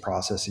time-based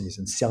processes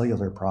and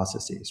cellular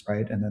processes,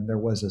 right? And then there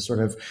was a sort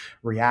of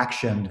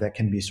reaction that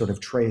can be sort of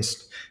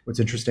traced. What's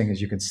interesting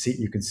is you can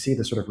see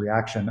the sort of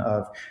reaction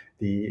of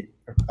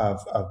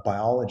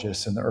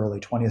biologists in the early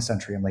 20th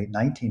century and late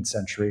 19th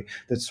century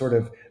that sort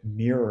of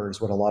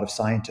mirrors what a lot of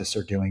scientists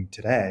are doing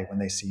today when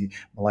they see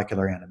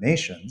molecular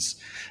animations,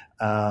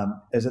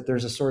 is that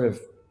there's a sort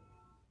of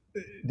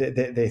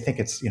they think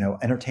it's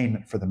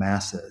entertainment for the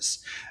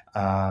masses.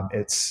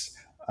 There's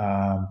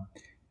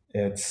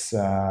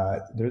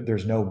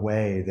no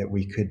way that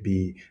we could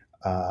be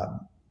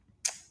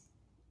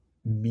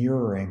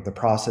mirroring the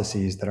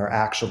processes that are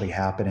actually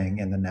happening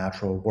in the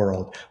natural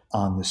world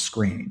on the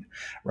screen,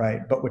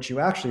 right? But what you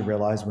actually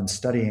realize when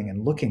studying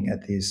and looking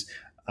at these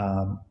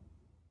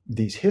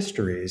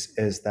histories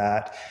is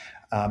that,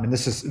 and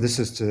this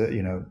is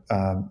to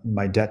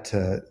my debt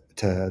to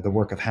the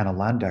work of Hannah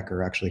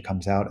Landecker actually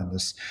comes out in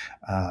this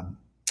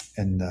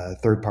in the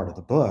third part of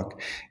the book,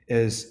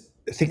 is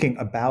thinking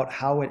about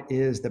how it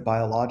is that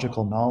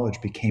biological knowledge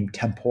became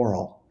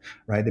temporal,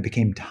 right? They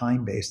became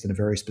time-based in a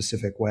very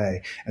specific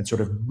way and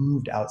sort of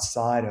moved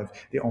outside of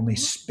the only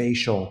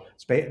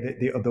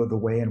the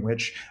way in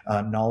which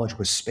knowledge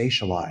was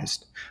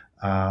spatialized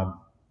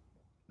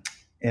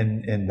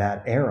in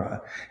that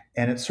era.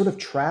 And it's sort of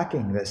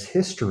tracking this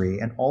history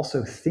and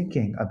also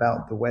thinking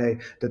about the way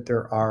that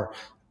there are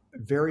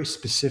very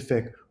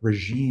specific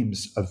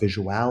regimes of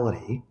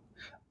visuality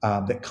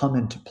that come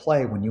into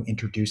play when you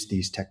introduce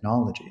these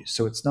technologies.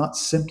 So it's not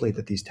simply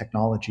that these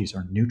technologies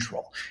are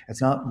neutral.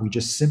 It's not we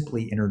just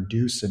simply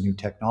introduce a new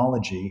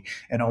technology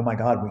and, oh my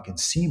God, we can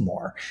see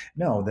more.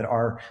 No, that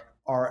our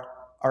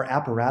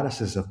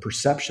apparatuses of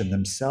perception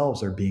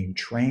themselves are being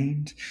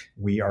trained.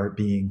 We are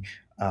being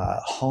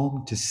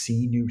home to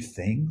see new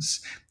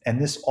things.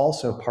 And this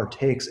also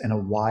partakes in a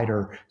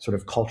wider sort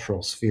of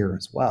cultural sphere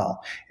as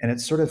well. And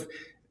it's sort of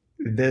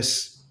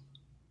this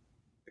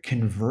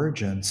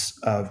convergence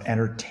of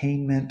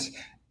entertainment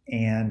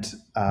and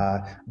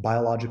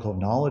biological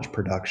knowledge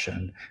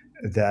production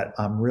that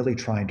I'm really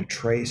trying to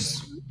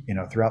trace,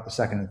 throughout the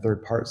second and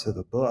third parts of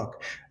the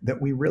book, that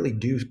we really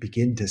do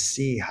begin to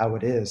see how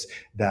it is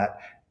that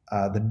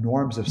the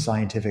norms of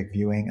scientific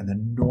viewing and the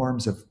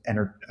norms of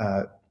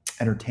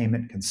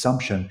entertainment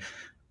consumption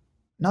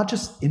not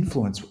just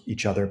influence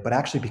each other, but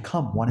actually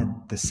become one and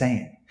the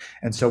same.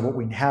 And so what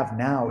we have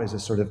now is a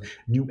sort of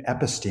new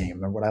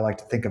episteme, or what I like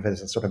to think of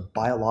as a sort of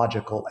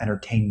biological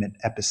entertainment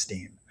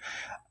episteme.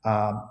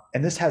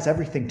 And this has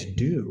everything to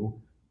do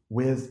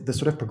with the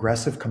sort of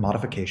progressive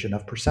commodification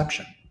of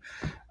perception,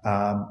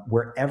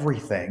 where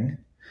everything,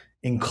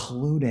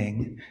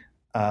 including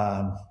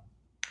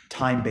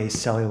time-based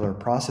cellular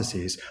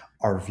processes,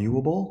 are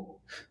viewable,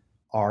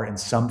 are in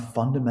some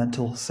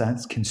fundamental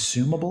sense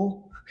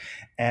consumable,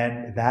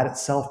 and that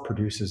itself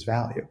produces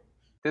value.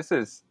 This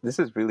is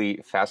really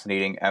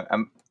fascinating.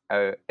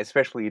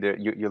 Especially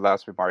your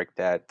last remark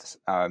that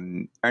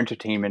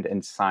entertainment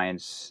and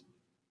science,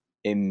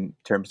 in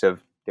terms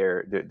of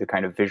the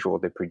kind of visual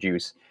they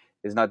produce,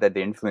 is not that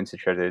they influence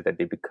each other, that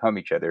they become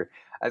each other.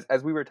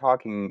 As we were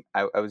talking,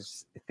 I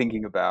was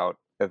thinking about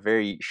a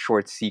very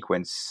short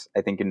sequence,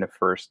 I think in the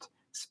first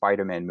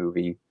Spider-Man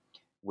movie,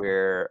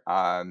 where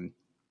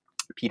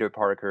Peter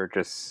Parker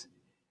just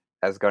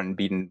has gotten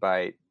beaten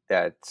by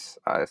that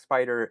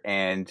spider,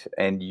 and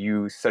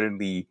you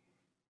suddenly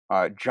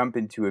jump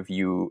into a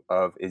view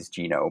of his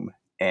genome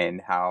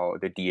and how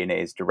the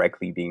DNA is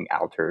directly being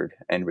altered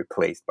and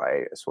replaced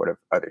by a sort of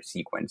other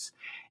sequence.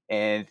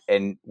 And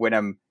when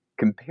I'm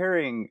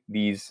comparing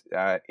these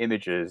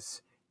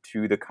images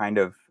to the kind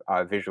of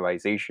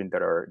visualization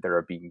that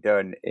are being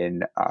done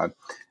in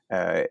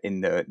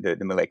the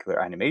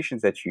molecular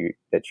animations that you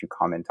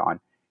comment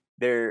on,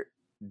 they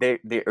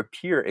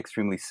appear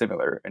extremely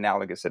similar,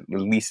 analogous, at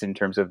least in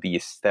terms of the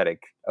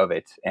aesthetic of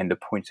it and the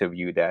point of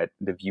view that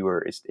the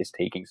viewer is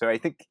taking. So I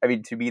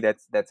mean, to me,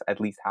 that's at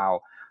least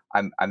how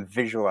I'm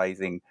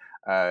visualizing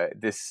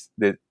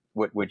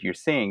what you're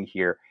saying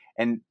here.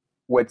 And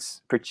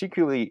what's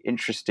particularly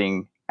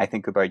interesting, I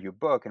think, about your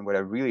book, and what I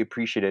really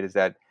appreciated, is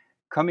that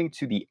coming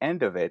to the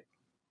end of it,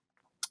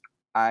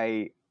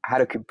 I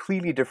had a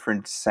completely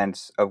different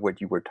sense of what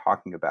you were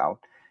talking about,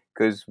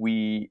 because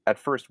at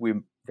first we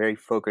very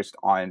focused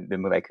on the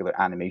molecular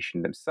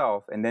animation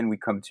themselves, and then we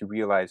come to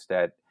realize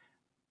that,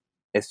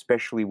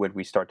 especially when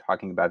we start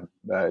talking about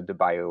the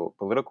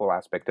biopolitical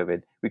aspect of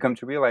it, we come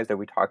to realize that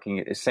we're talking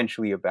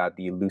essentially about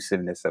the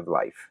elusiveness of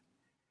life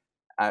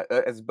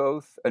as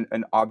both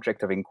an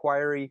object of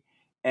inquiry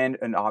and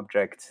an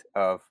object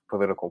of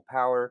political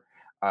power,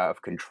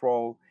 of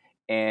control,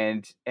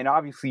 and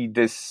obviously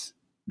the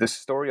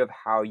story of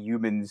how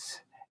humans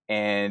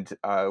and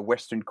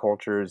Western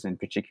cultures in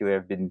particular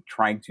have been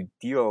trying to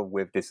deal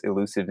with this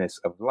elusiveness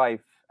of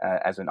life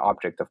as an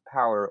object of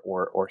power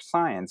or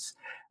science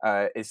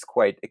is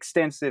quite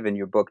extensive, and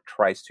your book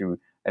tries to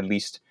at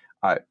least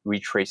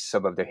retrace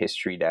some of the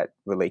history that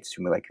relates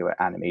to molecular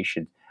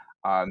animation.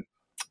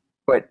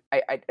 But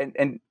I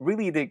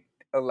really they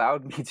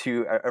allowed me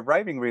to,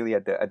 arriving really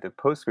at the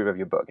postscript of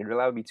your book, it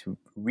allowed me to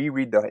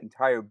reread the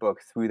entire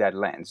book through that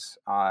lens.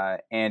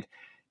 And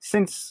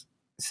since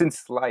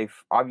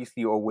life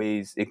obviously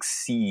always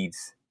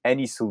exceeds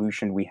any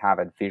solution we have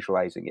at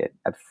visualizing it,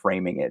 at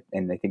framing it,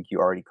 and I think you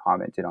already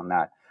commented on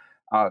that,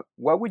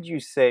 what would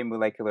you say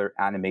molecular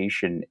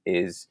animation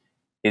is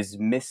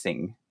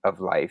missing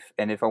of life?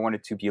 And if I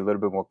wanted to be a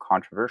little bit more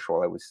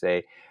controversial, I would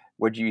say,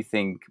 what do you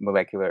think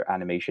molecular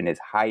animation is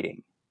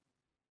hiding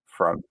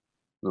from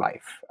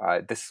life,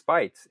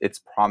 despite its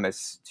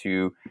promise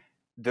to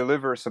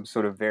deliver some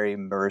sort of very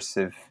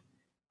immersive,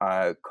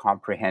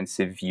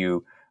 comprehensive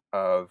view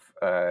of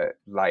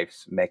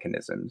life's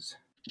mechanisms?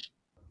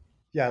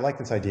 Yeah, I like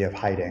this idea of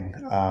hiding.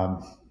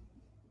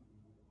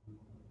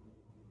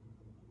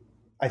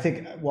 I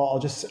think. Well, I'll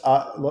just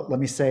let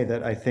me say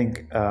that I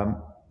think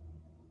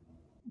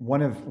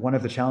one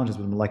of the challenges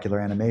with molecular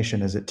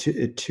animation is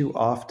it too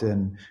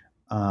often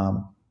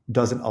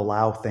doesn't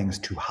allow things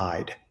to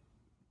hide.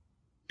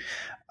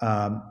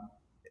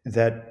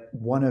 that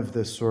one of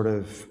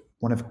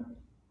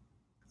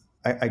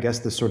I guess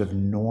the sort of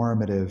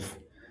normative,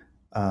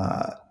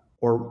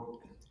 or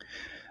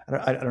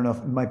I don't know if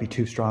it might be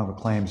too strong of a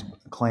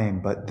claim,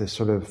 but the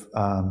sort of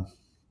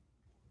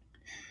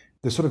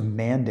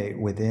mandate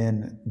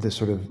within the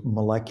sort of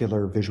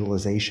molecular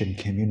visualization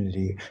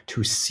community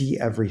to see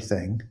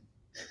everything,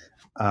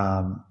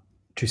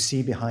 to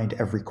see behind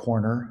every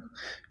corner,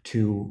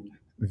 to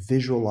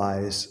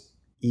visualize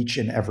each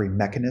and every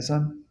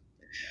mechanism,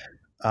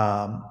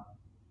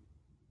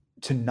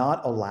 to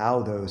not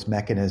allow those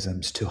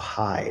mechanisms to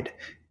hide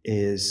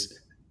is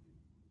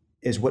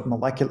what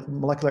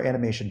molecular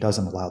animation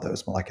doesn't allow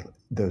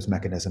those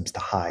mechanisms to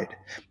hide.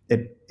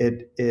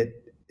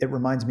 It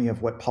reminds me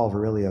of what Paul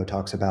Virilio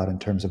talks about in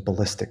terms of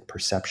ballistic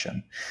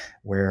perception,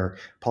 where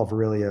Paul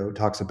Virilio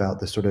talks about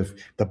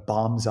the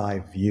bomb's eye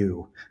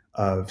view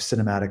of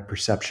cinematic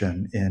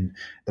perception in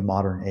the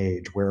modern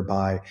age,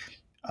 whereby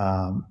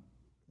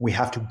we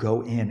have to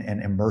go in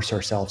and immerse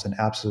ourselves in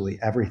absolutely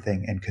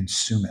everything and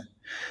consume it.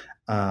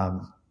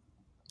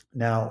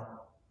 Now,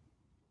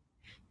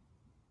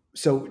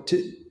 so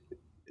to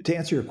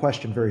answer your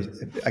question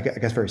I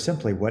guess very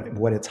simply,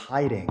 what it's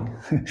hiding,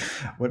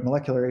 what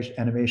molecular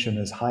animation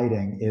is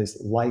hiding is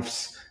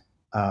life's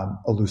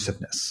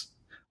elusiveness.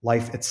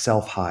 Life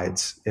itself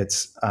hides.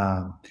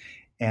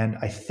 And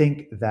I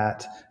think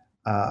that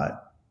it's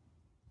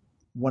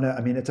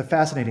a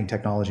fascinating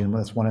technology, and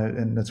that's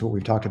what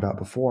we've talked about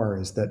before.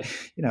 Is that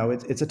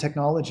it's a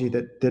technology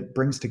that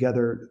brings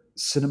together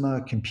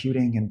cinema,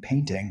 computing, and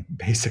painting,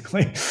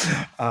 basically.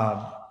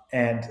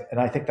 And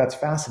I think that's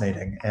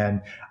fascinating,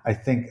 and I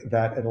think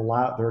that there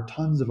are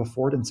tons of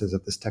affordances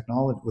of this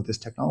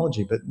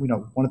technology. But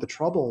one of the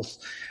troubles,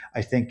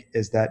 I think,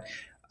 is that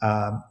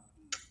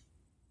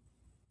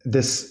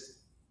this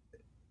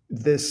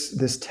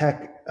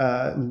tech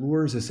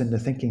lures us into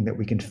thinking that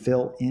we can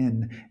fill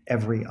in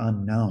every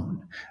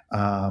unknown,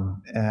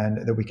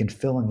 and that we can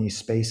fill in these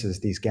spaces,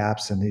 these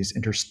gaps, and these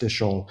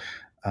interstitial.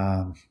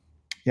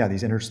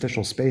 These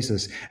interstitial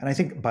spaces. And I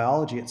think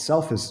biology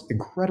itself is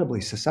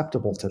incredibly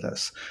susceptible to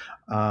this.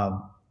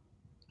 From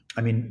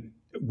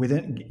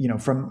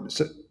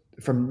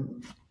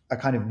a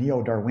kind of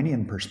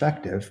neo-Darwinian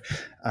perspective,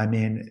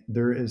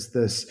 there is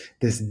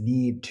this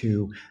need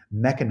to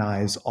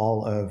mechanize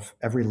all of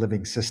every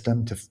living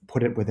system, to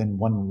put it within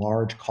one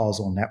large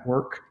causal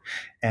network,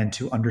 and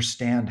to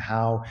understand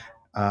how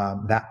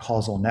that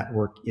causal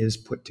network is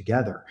put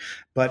together.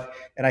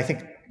 And I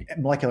think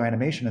molecular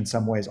animation in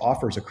some ways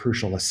offers a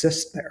crucial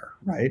assist there,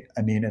 right?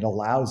 It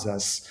allows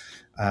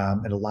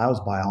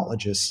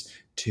biologists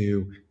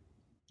to,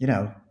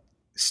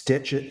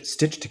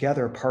 stitch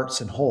together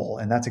parts and whole.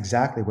 And that's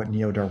exactly what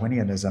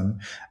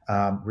neo-Darwinianism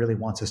really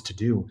wants us to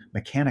do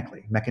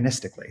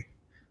mechanistically.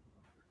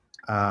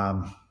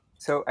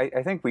 So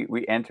I think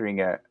we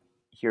entering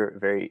here a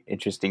very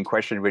interesting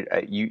question. Which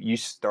you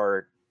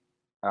start.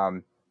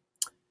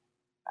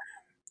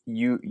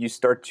 You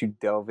start to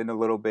delve in a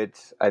little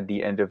bit at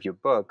the end of your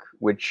book,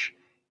 which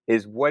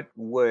is what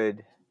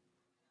would,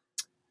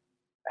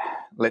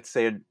 let's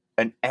say,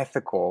 an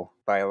ethical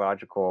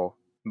biological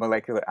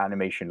molecular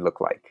animation look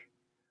like?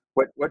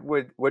 What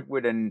would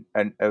a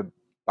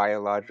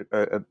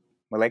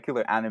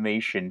molecular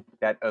animation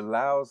that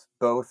allows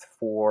both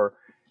for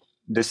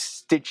the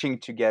stitching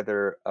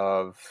together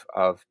of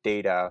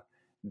data,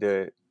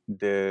 the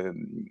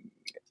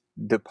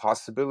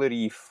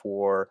possibility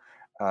for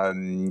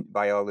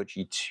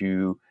biologists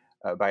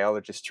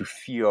to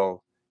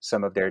feel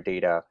some of their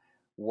data,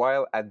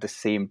 while at the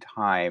same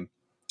time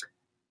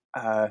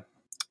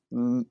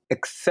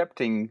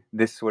accepting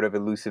this sort of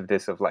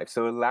elusiveness of life,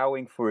 so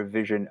allowing for a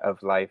vision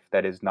of life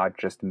that is not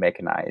just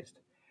mechanized.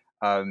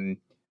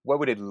 What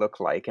would it look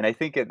like? And I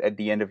think at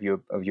the end of your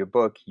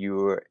book,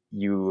 you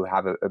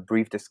have a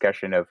brief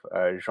discussion of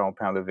Jean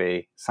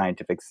Painlevé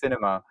scientific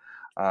cinema.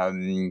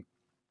 It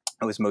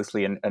was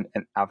mostly an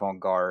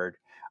avant-garde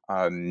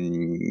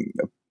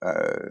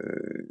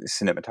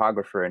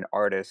cinematographer and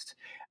artist.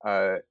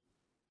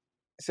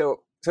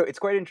 So it's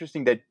quite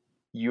interesting that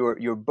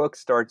your book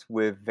starts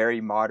with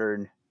very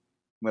modern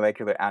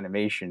molecular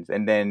animations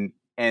and then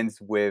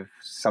ends with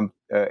some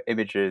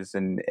images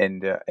and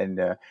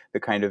the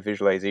kind of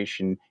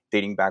visualization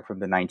dating back from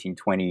the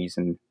 1920s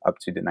and up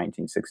to the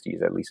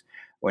 1960s, at least,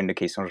 or in the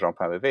case of Jean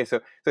Painlevé.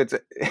 So it's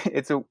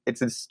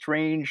a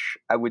strange,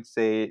 I would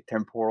say,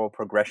 temporal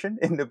progression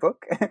in the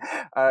book.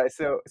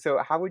 So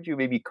how would you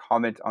maybe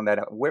comment on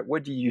that?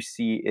 What do you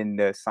see in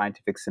the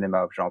scientific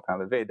cinema of Jean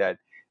Painlevé that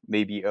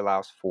maybe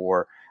allows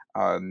for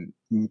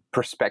new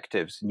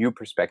perspectives in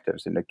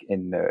the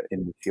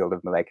field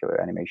of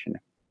molecular animation?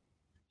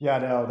 Yeah,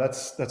 no,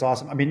 that's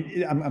awesome.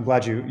 I'm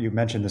glad you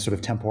mentioned this sort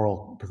of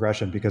temporal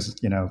progression, because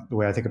the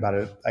way I think about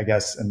it, I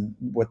guess, and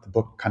what the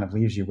book kind of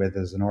leaves you with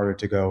is, in order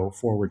to go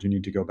forward, you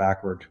need to go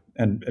backward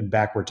and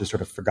backward to sort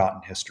of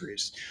forgotten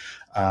histories,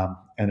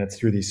 and it's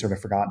through these sort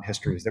of forgotten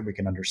histories that we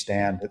can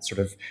understand that sort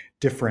of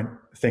different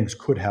things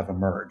could have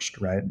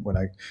emerged, right?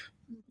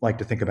 like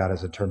to think about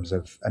is in terms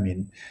of,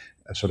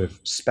 sort of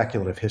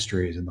speculative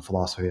histories in the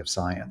philosophy of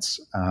science.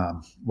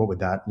 What would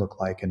that look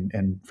like?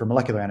 And for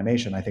molecular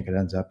animation, I think it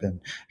ends up in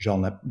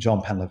Jean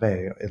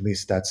Painlevé. At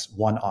least that's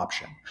one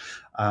option.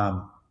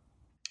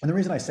 And the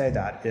reason I say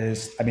that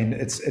is,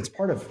 it's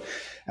part of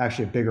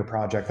actually a bigger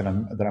project that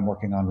I'm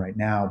working on right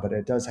now, but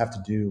it does have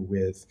to do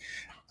with,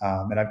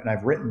 and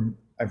I've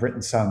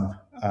written some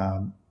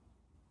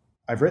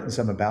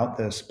about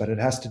this, but it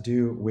has to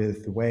do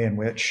with the way in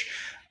which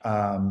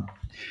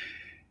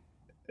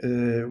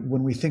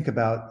when we think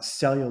about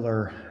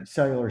cellular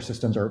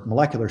systems or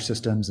molecular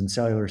systems and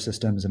cellular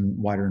systems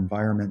and wider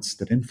environments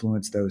that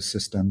influence those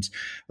systems,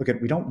 we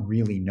don't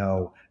really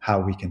know how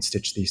we can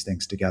stitch these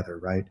things together,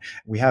 right?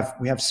 We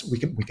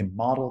can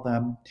model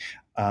them,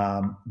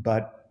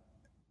 but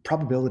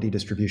probability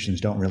distributions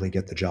don't really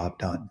get the job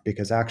done,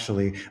 because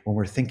actually when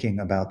we're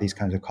thinking about these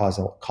kinds of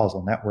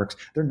causal networks,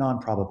 they're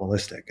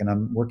non-probabilistic. And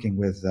I'm working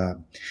with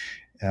the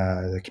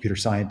computer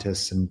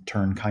scientist and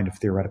turned kind of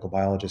theoretical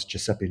biologist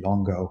Giuseppe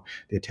Longo,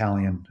 the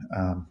Italian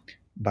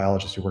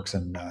biologist who works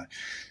in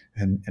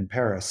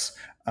Paris,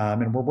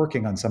 and we're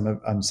working on some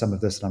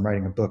of this. And I'm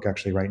writing a book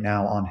actually right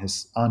now on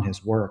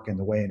his work and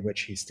the way in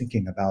which he's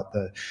thinking about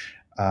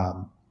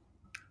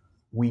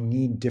we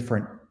need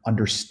different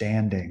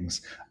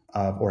understandings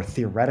of, or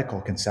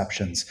theoretical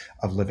conceptions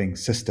of, living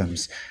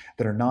systems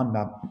that are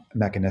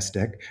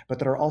non-mechanistic, but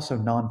that are also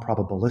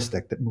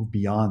non-probabilistic, that move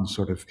beyond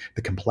sort of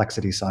the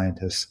complexity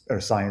sciences,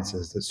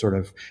 that sort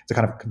of the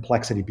kind of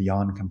complexity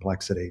beyond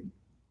complexity.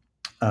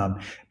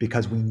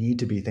 Because we need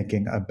to be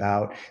thinking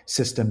about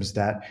systems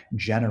that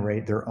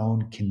generate their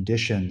own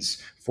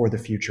conditions for the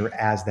future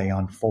as they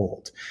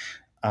unfold.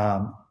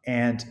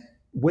 And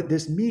what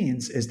this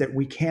means is that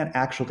we can't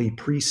actually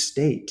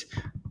pre-state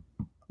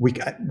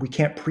we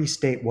can't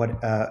pre-state what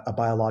a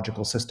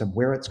biological system,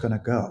 where it's going to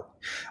go,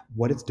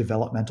 what its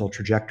developmental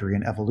trajectory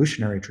and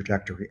evolutionary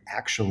trajectory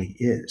actually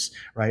is,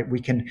 right? We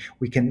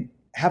can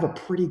have a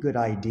pretty good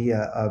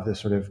idea of the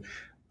sort of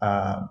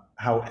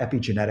how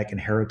epigenetic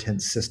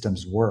inheritance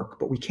systems work,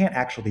 but we can't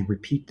actually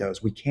repeat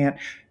those. We can't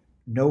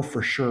know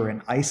for sure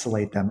and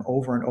isolate them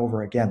over and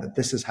over again that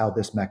this is how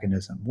this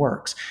mechanism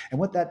works. And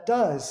what that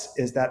does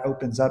is that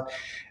opens up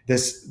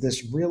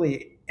this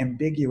really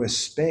ambiguous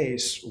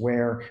space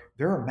where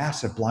there are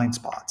massive blind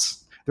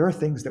spots. There are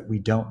things that we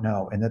don't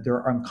know, and that there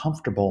are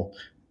uncomfortable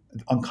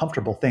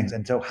things.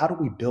 And so how do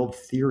we build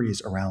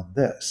theories around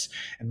this?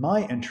 And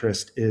my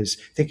interest is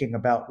thinking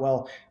about,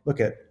 well, look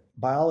at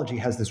biology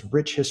has this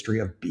rich history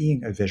of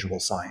being a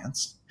visual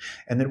science,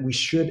 and that we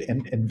should,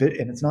 and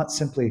it's not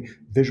simply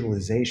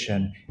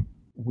visualization.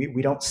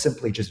 We don't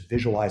simply just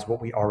visualize what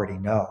we already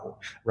know,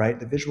 right?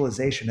 The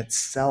visualization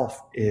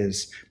itself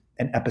is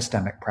an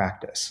epistemic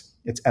practice.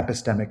 It's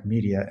epistemic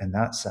media in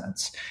that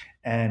sense.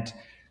 And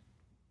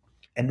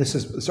this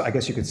is, so I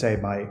guess you could say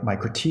my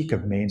critique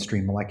of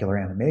mainstream molecular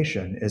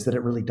animation is that it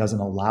really doesn't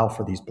allow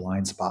for these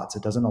blind spots.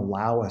 It doesn't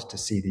allow us to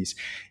see these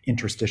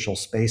interstitial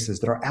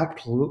spaces that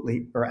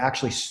are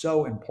actually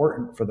so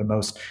important for the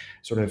most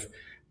sort of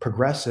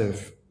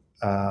progressive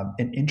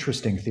and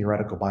interesting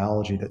theoretical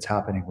biology that's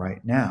happening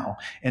right now.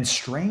 And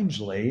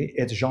strangely,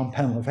 it's Jean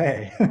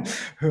Painlevé,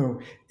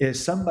 who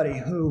is somebody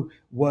who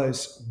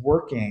was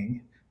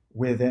working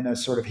within a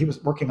sort of, he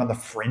was working on the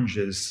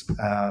fringes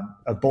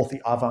of both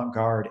the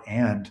avant-garde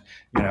and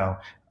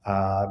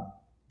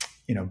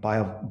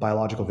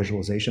biological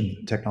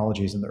visualization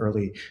technologies in the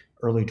early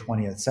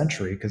 20th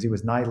century, because he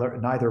was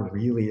neither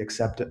really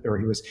accepted, or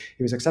he was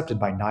accepted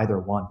by neither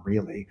one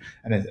really,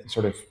 and it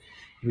sort of,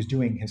 he was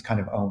doing his kind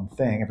of own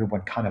thing.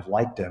 Everyone kind of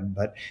liked him,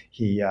 but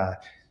he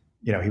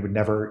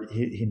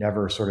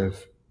never sort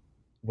of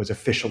was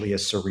officially a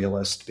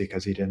surrealist,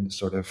 because he didn't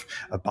sort of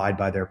abide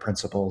by their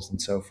principles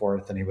and so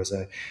forth. And he was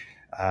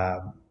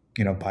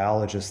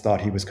biologists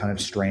thought he was kind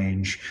of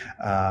strange,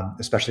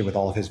 especially with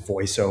all of his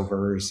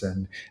voiceovers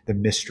and the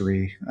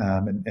mystery,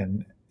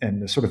 and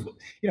the sort of,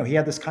 he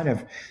had this kind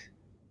of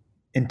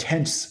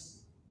intense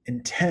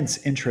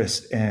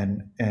interest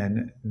in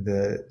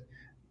the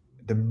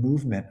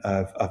movement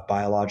of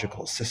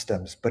biological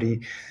systems. But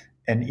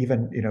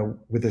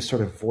even with this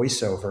sort of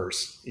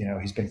voiceovers,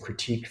 he's been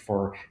critiqued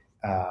for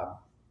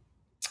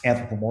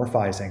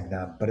anthropomorphizing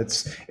them. But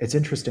it's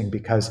interesting,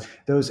 because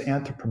those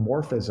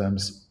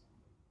anthropomorphisms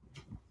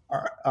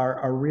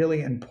are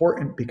really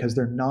important, because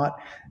they're not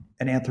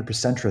an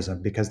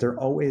anthropocentrism, because they're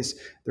always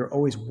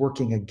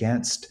working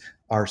against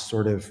our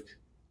sort of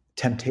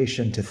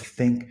temptation to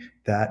think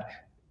that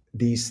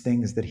these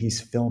things that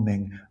he's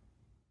filming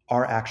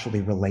are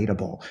actually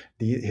relatable.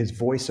 His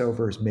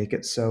voiceovers make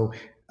it so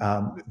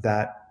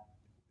that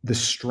the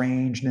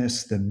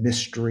strangeness, the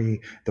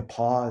mystery, the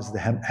pause, the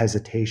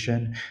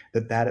hesitation,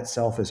 that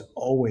itself is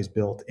always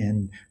built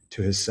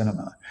into his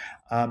cinema.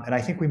 And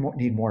I think we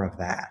need more of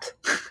that.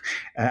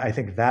 I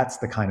think that's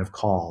the kind of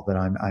call that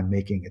I'm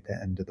making at the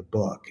end of the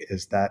book,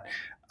 is that,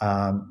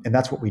 and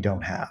that's what we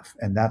don't have.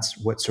 And that's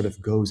what sort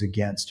of goes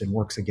against and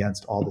works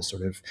against all the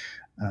sort of,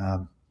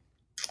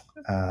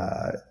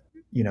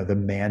 the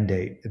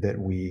mandate that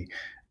we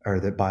or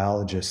that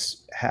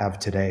biologists have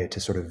today to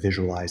sort of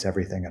visualize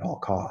everything at all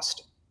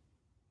cost.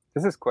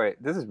 This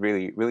is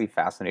really, really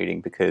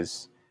fascinating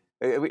because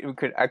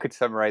I could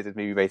summarize it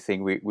maybe by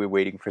saying we're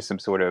waiting for some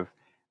sort of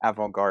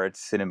avant-garde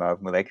cinema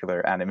of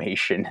molecular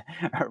animation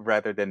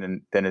rather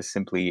than a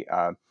simply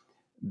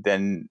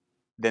than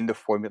the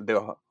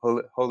formula,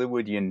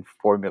 Hollywoodian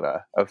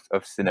formula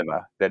of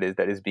cinema that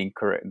is being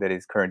that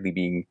is currently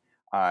being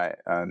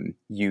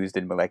used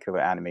in molecular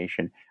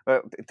animation.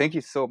 Well, thank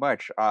you so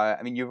much. I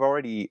mean, you've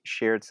already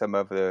shared some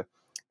of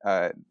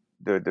uh,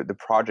 the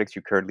projects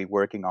you're currently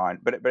working on,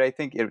 but I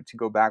think to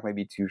go back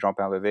maybe to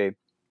Jean-Pierre Levé,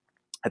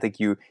 I think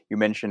you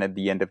mentioned at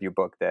the end of your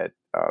book that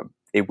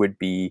it would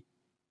be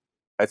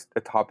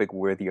a topic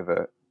worthy of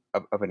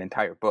an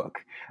entire book.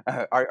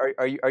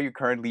 Are you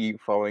currently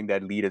following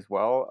that lead as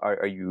well?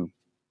 Are you,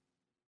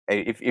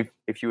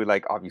 if you would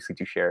like obviously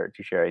to share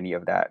any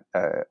of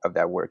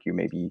that work you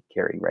may be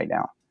carrying right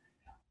now?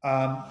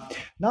 Um,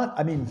 not,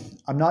 I mean,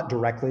 I'm not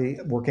directly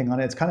working on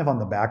it. It's kind of on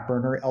the back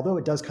burner, although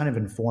it does kind of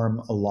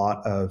inform a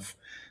lot of,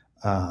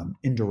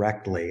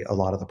 indirectly, a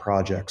lot of the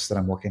projects that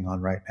I'm working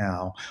on right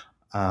now.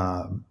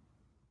 Um,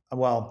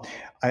 well,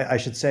 I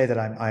should say that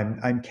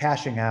I'm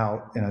cashing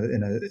out in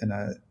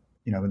a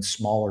in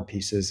smaller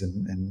pieces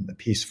and a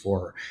piece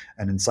for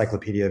an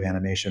encyclopedia of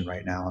animation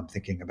right now. I'm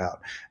thinking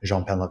about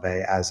Jean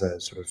Painlevé as a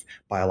sort of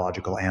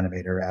biological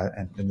animator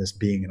and this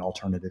being an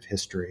alternative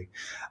history.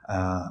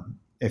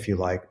 If you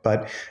like,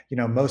 but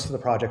most of the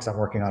projects I'm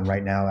working on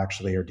right now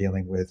actually are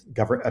dealing with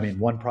government. I mean,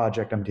 one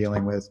project I'm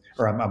dealing with,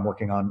 or I'm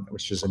working on,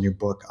 which is a new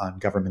book on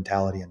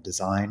governmentality and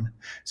design.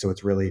 So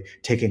it's really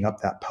taking up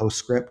that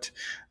postscript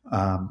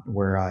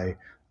where I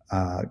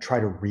try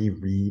to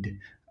reread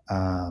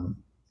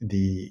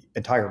the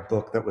entire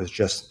book that was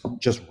just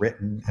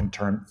written and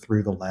turned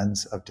through the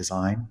lens of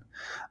design.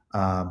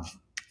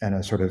 And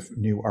a sort of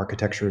new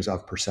architectures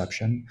of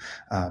perception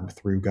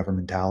through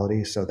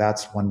governmentality. So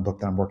that's one book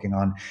that I'm working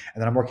on.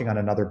 And then I'm working on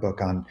another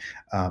book on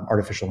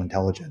artificial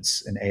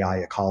intelligence and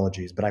AI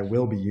ecologies. But I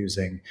will be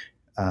using,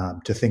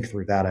 to think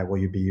through that, I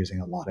will be using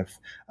a lot of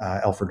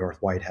Alfred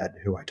North Whitehead,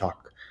 who I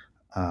talk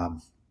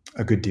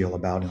a good deal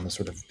about in the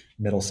sort of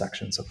middle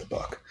sections of the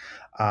book.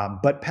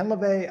 But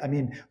Painlevé, I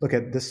mean, look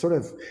at this sort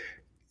of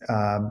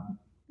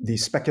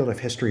these speculative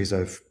histories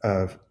of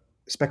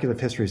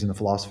speculative histories in the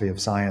philosophy of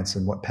science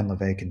and what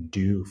Painlevé can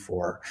do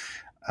for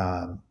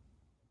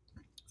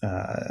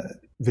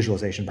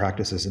visualization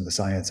practices in the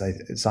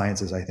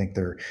sciences. I think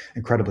they're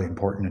incredibly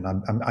important,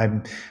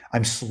 and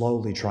I'm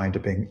slowly trying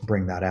to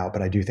bring that out,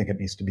 but I do think it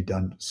needs to be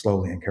done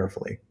slowly and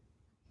carefully.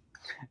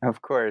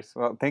 Of course.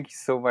 Well, thank you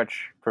so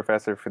much,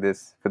 Professor, for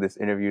this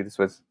interview. This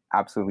was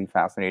absolutely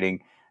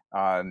fascinating.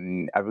 I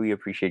really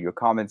appreciate your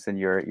comments and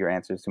your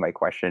answers to my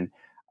question.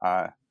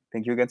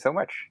 Thank you again so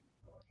much.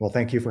 Well,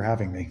 thank you for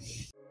having me.